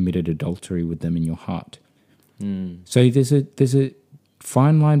you've committed adultery with them in your heart. So there's a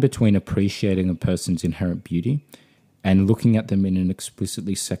fine line between appreciating a person's inherent beauty and looking at them in an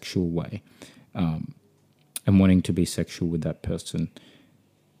explicitly sexual way, and wanting to be sexual with that person,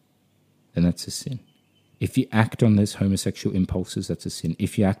 then that's a sin. If you act on those homosexual impulses, that's a sin.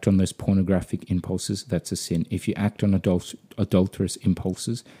 If you act on those pornographic impulses, that's a sin. If you act on adulterous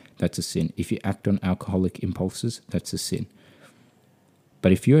impulses, that's a sin. If you act on alcoholic impulses, that's a sin.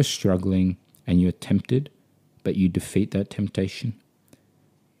 But if you're struggling and you're tempted, but you defeat that temptation,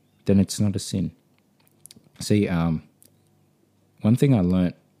 then it's not a sin. See, one thing I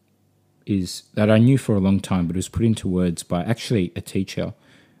learnt is that I knew for a long time, but it was put into words by actually a teacher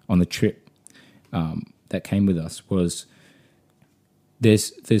on the trip that came with us, was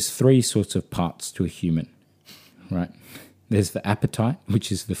there's three sorts of parts to a human, right? There's the appetite,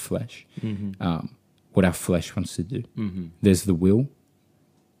 which is the flesh, what our flesh wants to do. There's the will,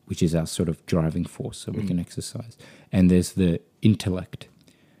 which is our sort of driving force so we can exercise. And there's the intellect.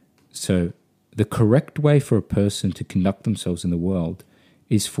 So the correct way for a person to conduct themselves in the world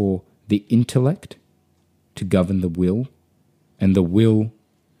is for the intellect to govern the will, and the will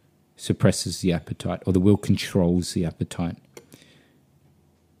suppresses the appetite, or the will controls the appetite.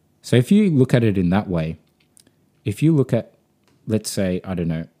 So if you look at it in that way, if you look at, let's say, I don't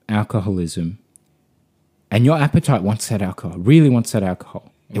know, alcoholism, and your appetite wants that alcohol, really wants that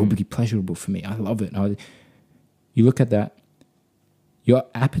alcohol, it will be pleasurable for me, I love it. You look at that, your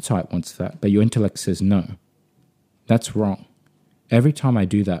appetite wants that, but your intellect says no. That's wrong. Every time I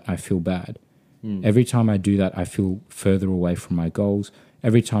do that, I feel bad. Every time I do that, I feel further away from my goals.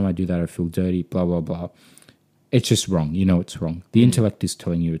 Every time I do that, I feel dirty, blah, blah, blah. It's just wrong. You know it's wrong. The intellect is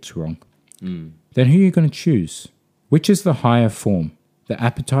telling you it's wrong. Then who are you going to choose? Which is the higher form, the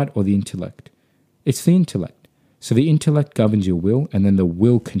appetite or the intellect? It's the intellect. So the intellect governs your will, and then the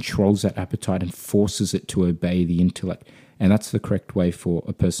will controls that appetite and forces it to obey the intellect. And that's the correct way for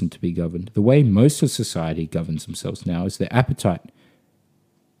a person to be governed. The way most of society governs themselves now is their appetite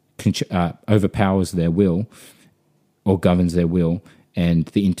overpowers their will or governs their will, and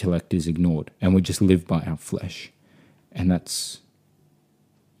the intellect is ignored. And we just live by our flesh. And that's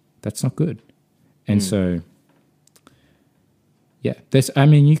not good. And so, yeah,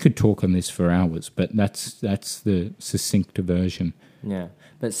 you could talk on this for hours, but that's the succinct version. Yeah.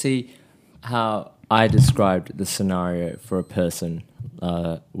 But see how I described the scenario for a person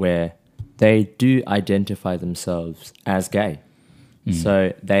where they do identify themselves as gay.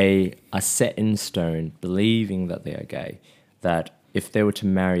 So they are set in stone, believing that they are gay, that if they were to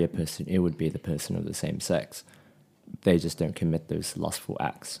marry a person, it would be the person of the same sex. They just don't commit those lustful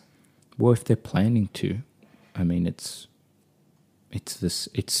acts. Well, if they're planning to, I mean, it's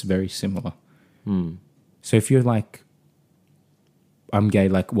very similar. So if you're like, I'm gay,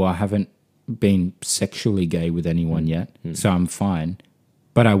 like, well, I haven't been sexually gay with anyone yet, so I'm fine,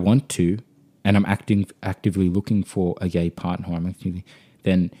 but I want to, and I'm actively looking for a gay partner,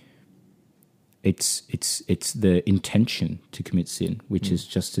 then it's the intention to commit sin, which is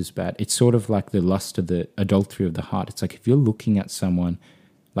just as bad. It's sort of like the lust of the adultery of the heart. It's like if you're looking at someone,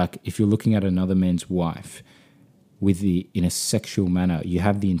 like if you're looking at another man's wife in a sexual manner, you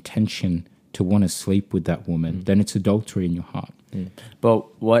have the intention to want to sleep with that woman, then it's adultery in your heart.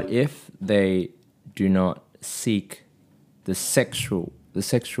 But what if they do not seek the sexual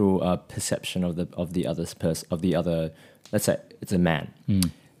perception of the other? Let's say it's a man.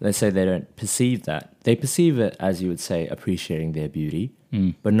 Let's say they don't perceive that. They perceive it as, you would say, appreciating their beauty,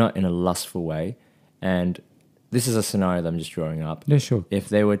 but not in a lustful way. And this is a scenario that I'm just drawing up. Yeah, sure. If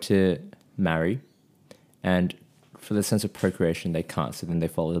they were to marry, and for the sense of procreation they can't, so then they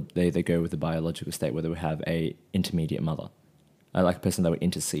go with the biological state where they would have a intermediate mother, like a person that would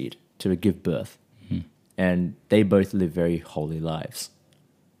intercede to give birth, and they both live very holy lives.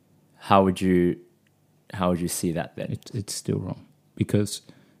 How would you see that then? It's still wrong, because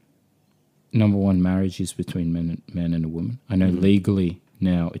number one, marriage is between man and a woman. I know legally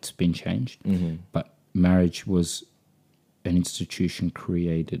now it's been changed, but marriage was an institution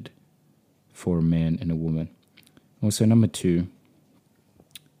created for a man and a woman. Also, number 2,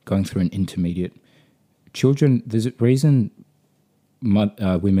 going through an intermediate. Children, there's a reason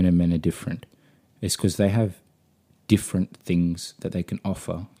women and men are different. It's because they have different things that they can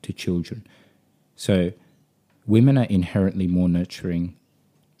offer to children. So women are inherently more nurturing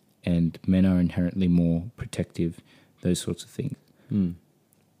and men are inherently more protective, those sorts of things.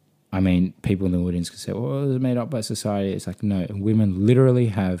 I mean, people in the audience can say, oh, it's made up by society. It's like, no, women literally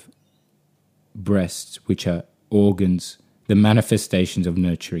have breasts, which are organs, the manifestations of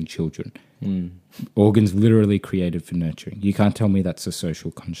nurturing children. Organs literally created for nurturing. You can't tell me that's a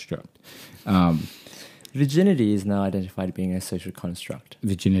social construct. Virginity is now identified being a social construct.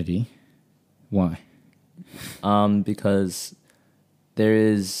 Virginity? Why? Because there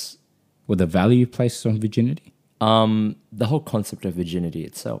is... Well, the value placed on virginity? The whole concept of virginity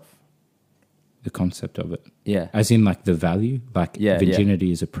itself. The concept of it? Yeah. As in like the value? Like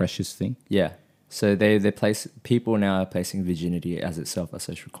virginity is a precious thing? Yeah. So people now are placing virginity as itself a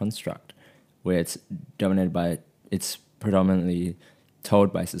social construct, where it's dominated by, it's predominantly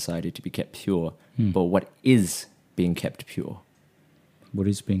told by society to be kept pure. But what is being kept pure? What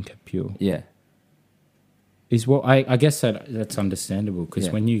is being kept pure? Yeah. Is what I guess that's understandable,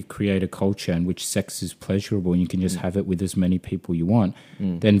 because when you create a culture in which sex is pleasurable and you can just have it with as many people you want,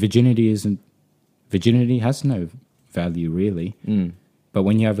 then virginity has no value really. But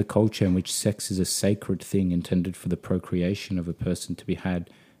when you have a culture in which sex is a sacred thing intended for the procreation of a person to be had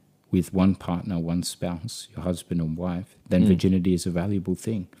with one partner, one spouse, your husband and wife, then virginity is a valuable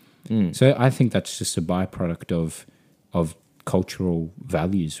thing. So I think that's just a byproduct of cultural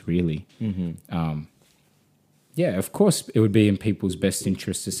values, really. Yeah, of course it would be in people's best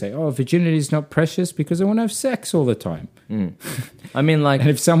interest to say, oh, virginity is not precious because I want to have sex all the time. I mean, like... And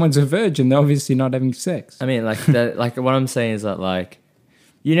if someone's a virgin, they're obviously not having sex. I mean, like what I'm saying is that, like,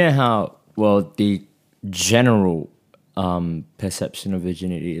 you know how, well, the general perception of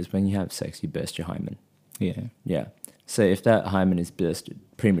virginity is when you have sex, you burst your hymen. Yeah. Yeah. So if that hymen is bursted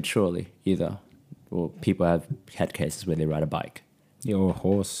prematurely, or people have had cases where they ride a bike. Yeah, or a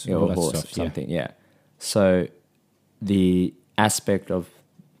horse. Yeah, or a horse, stuff, something, yeah. So the aspect of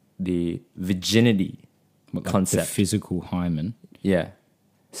the virginity concept. The physical hymen. Yeah.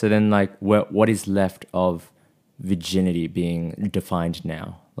 So then, like, what is left of virginity being defined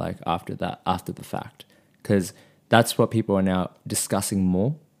now, like after the fact? Because that's what people are now discussing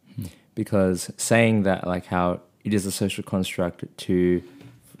more. Because saying that, like, how it is a social construct to,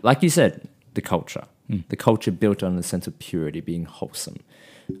 like you said, the culture. The culture built on the sense of purity, being wholesome,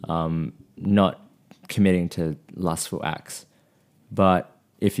 not committing to lustful acts. But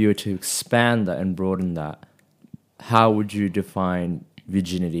if you were to expand that and broaden that, how would you define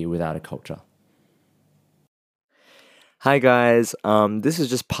virginity without a culture? Hi guys, this is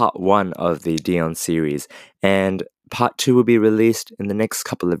just part 1 of the Deon series, and part 2 will be released in the next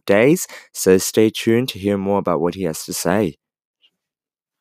couple of days, so stay tuned to hear more about what he has to say.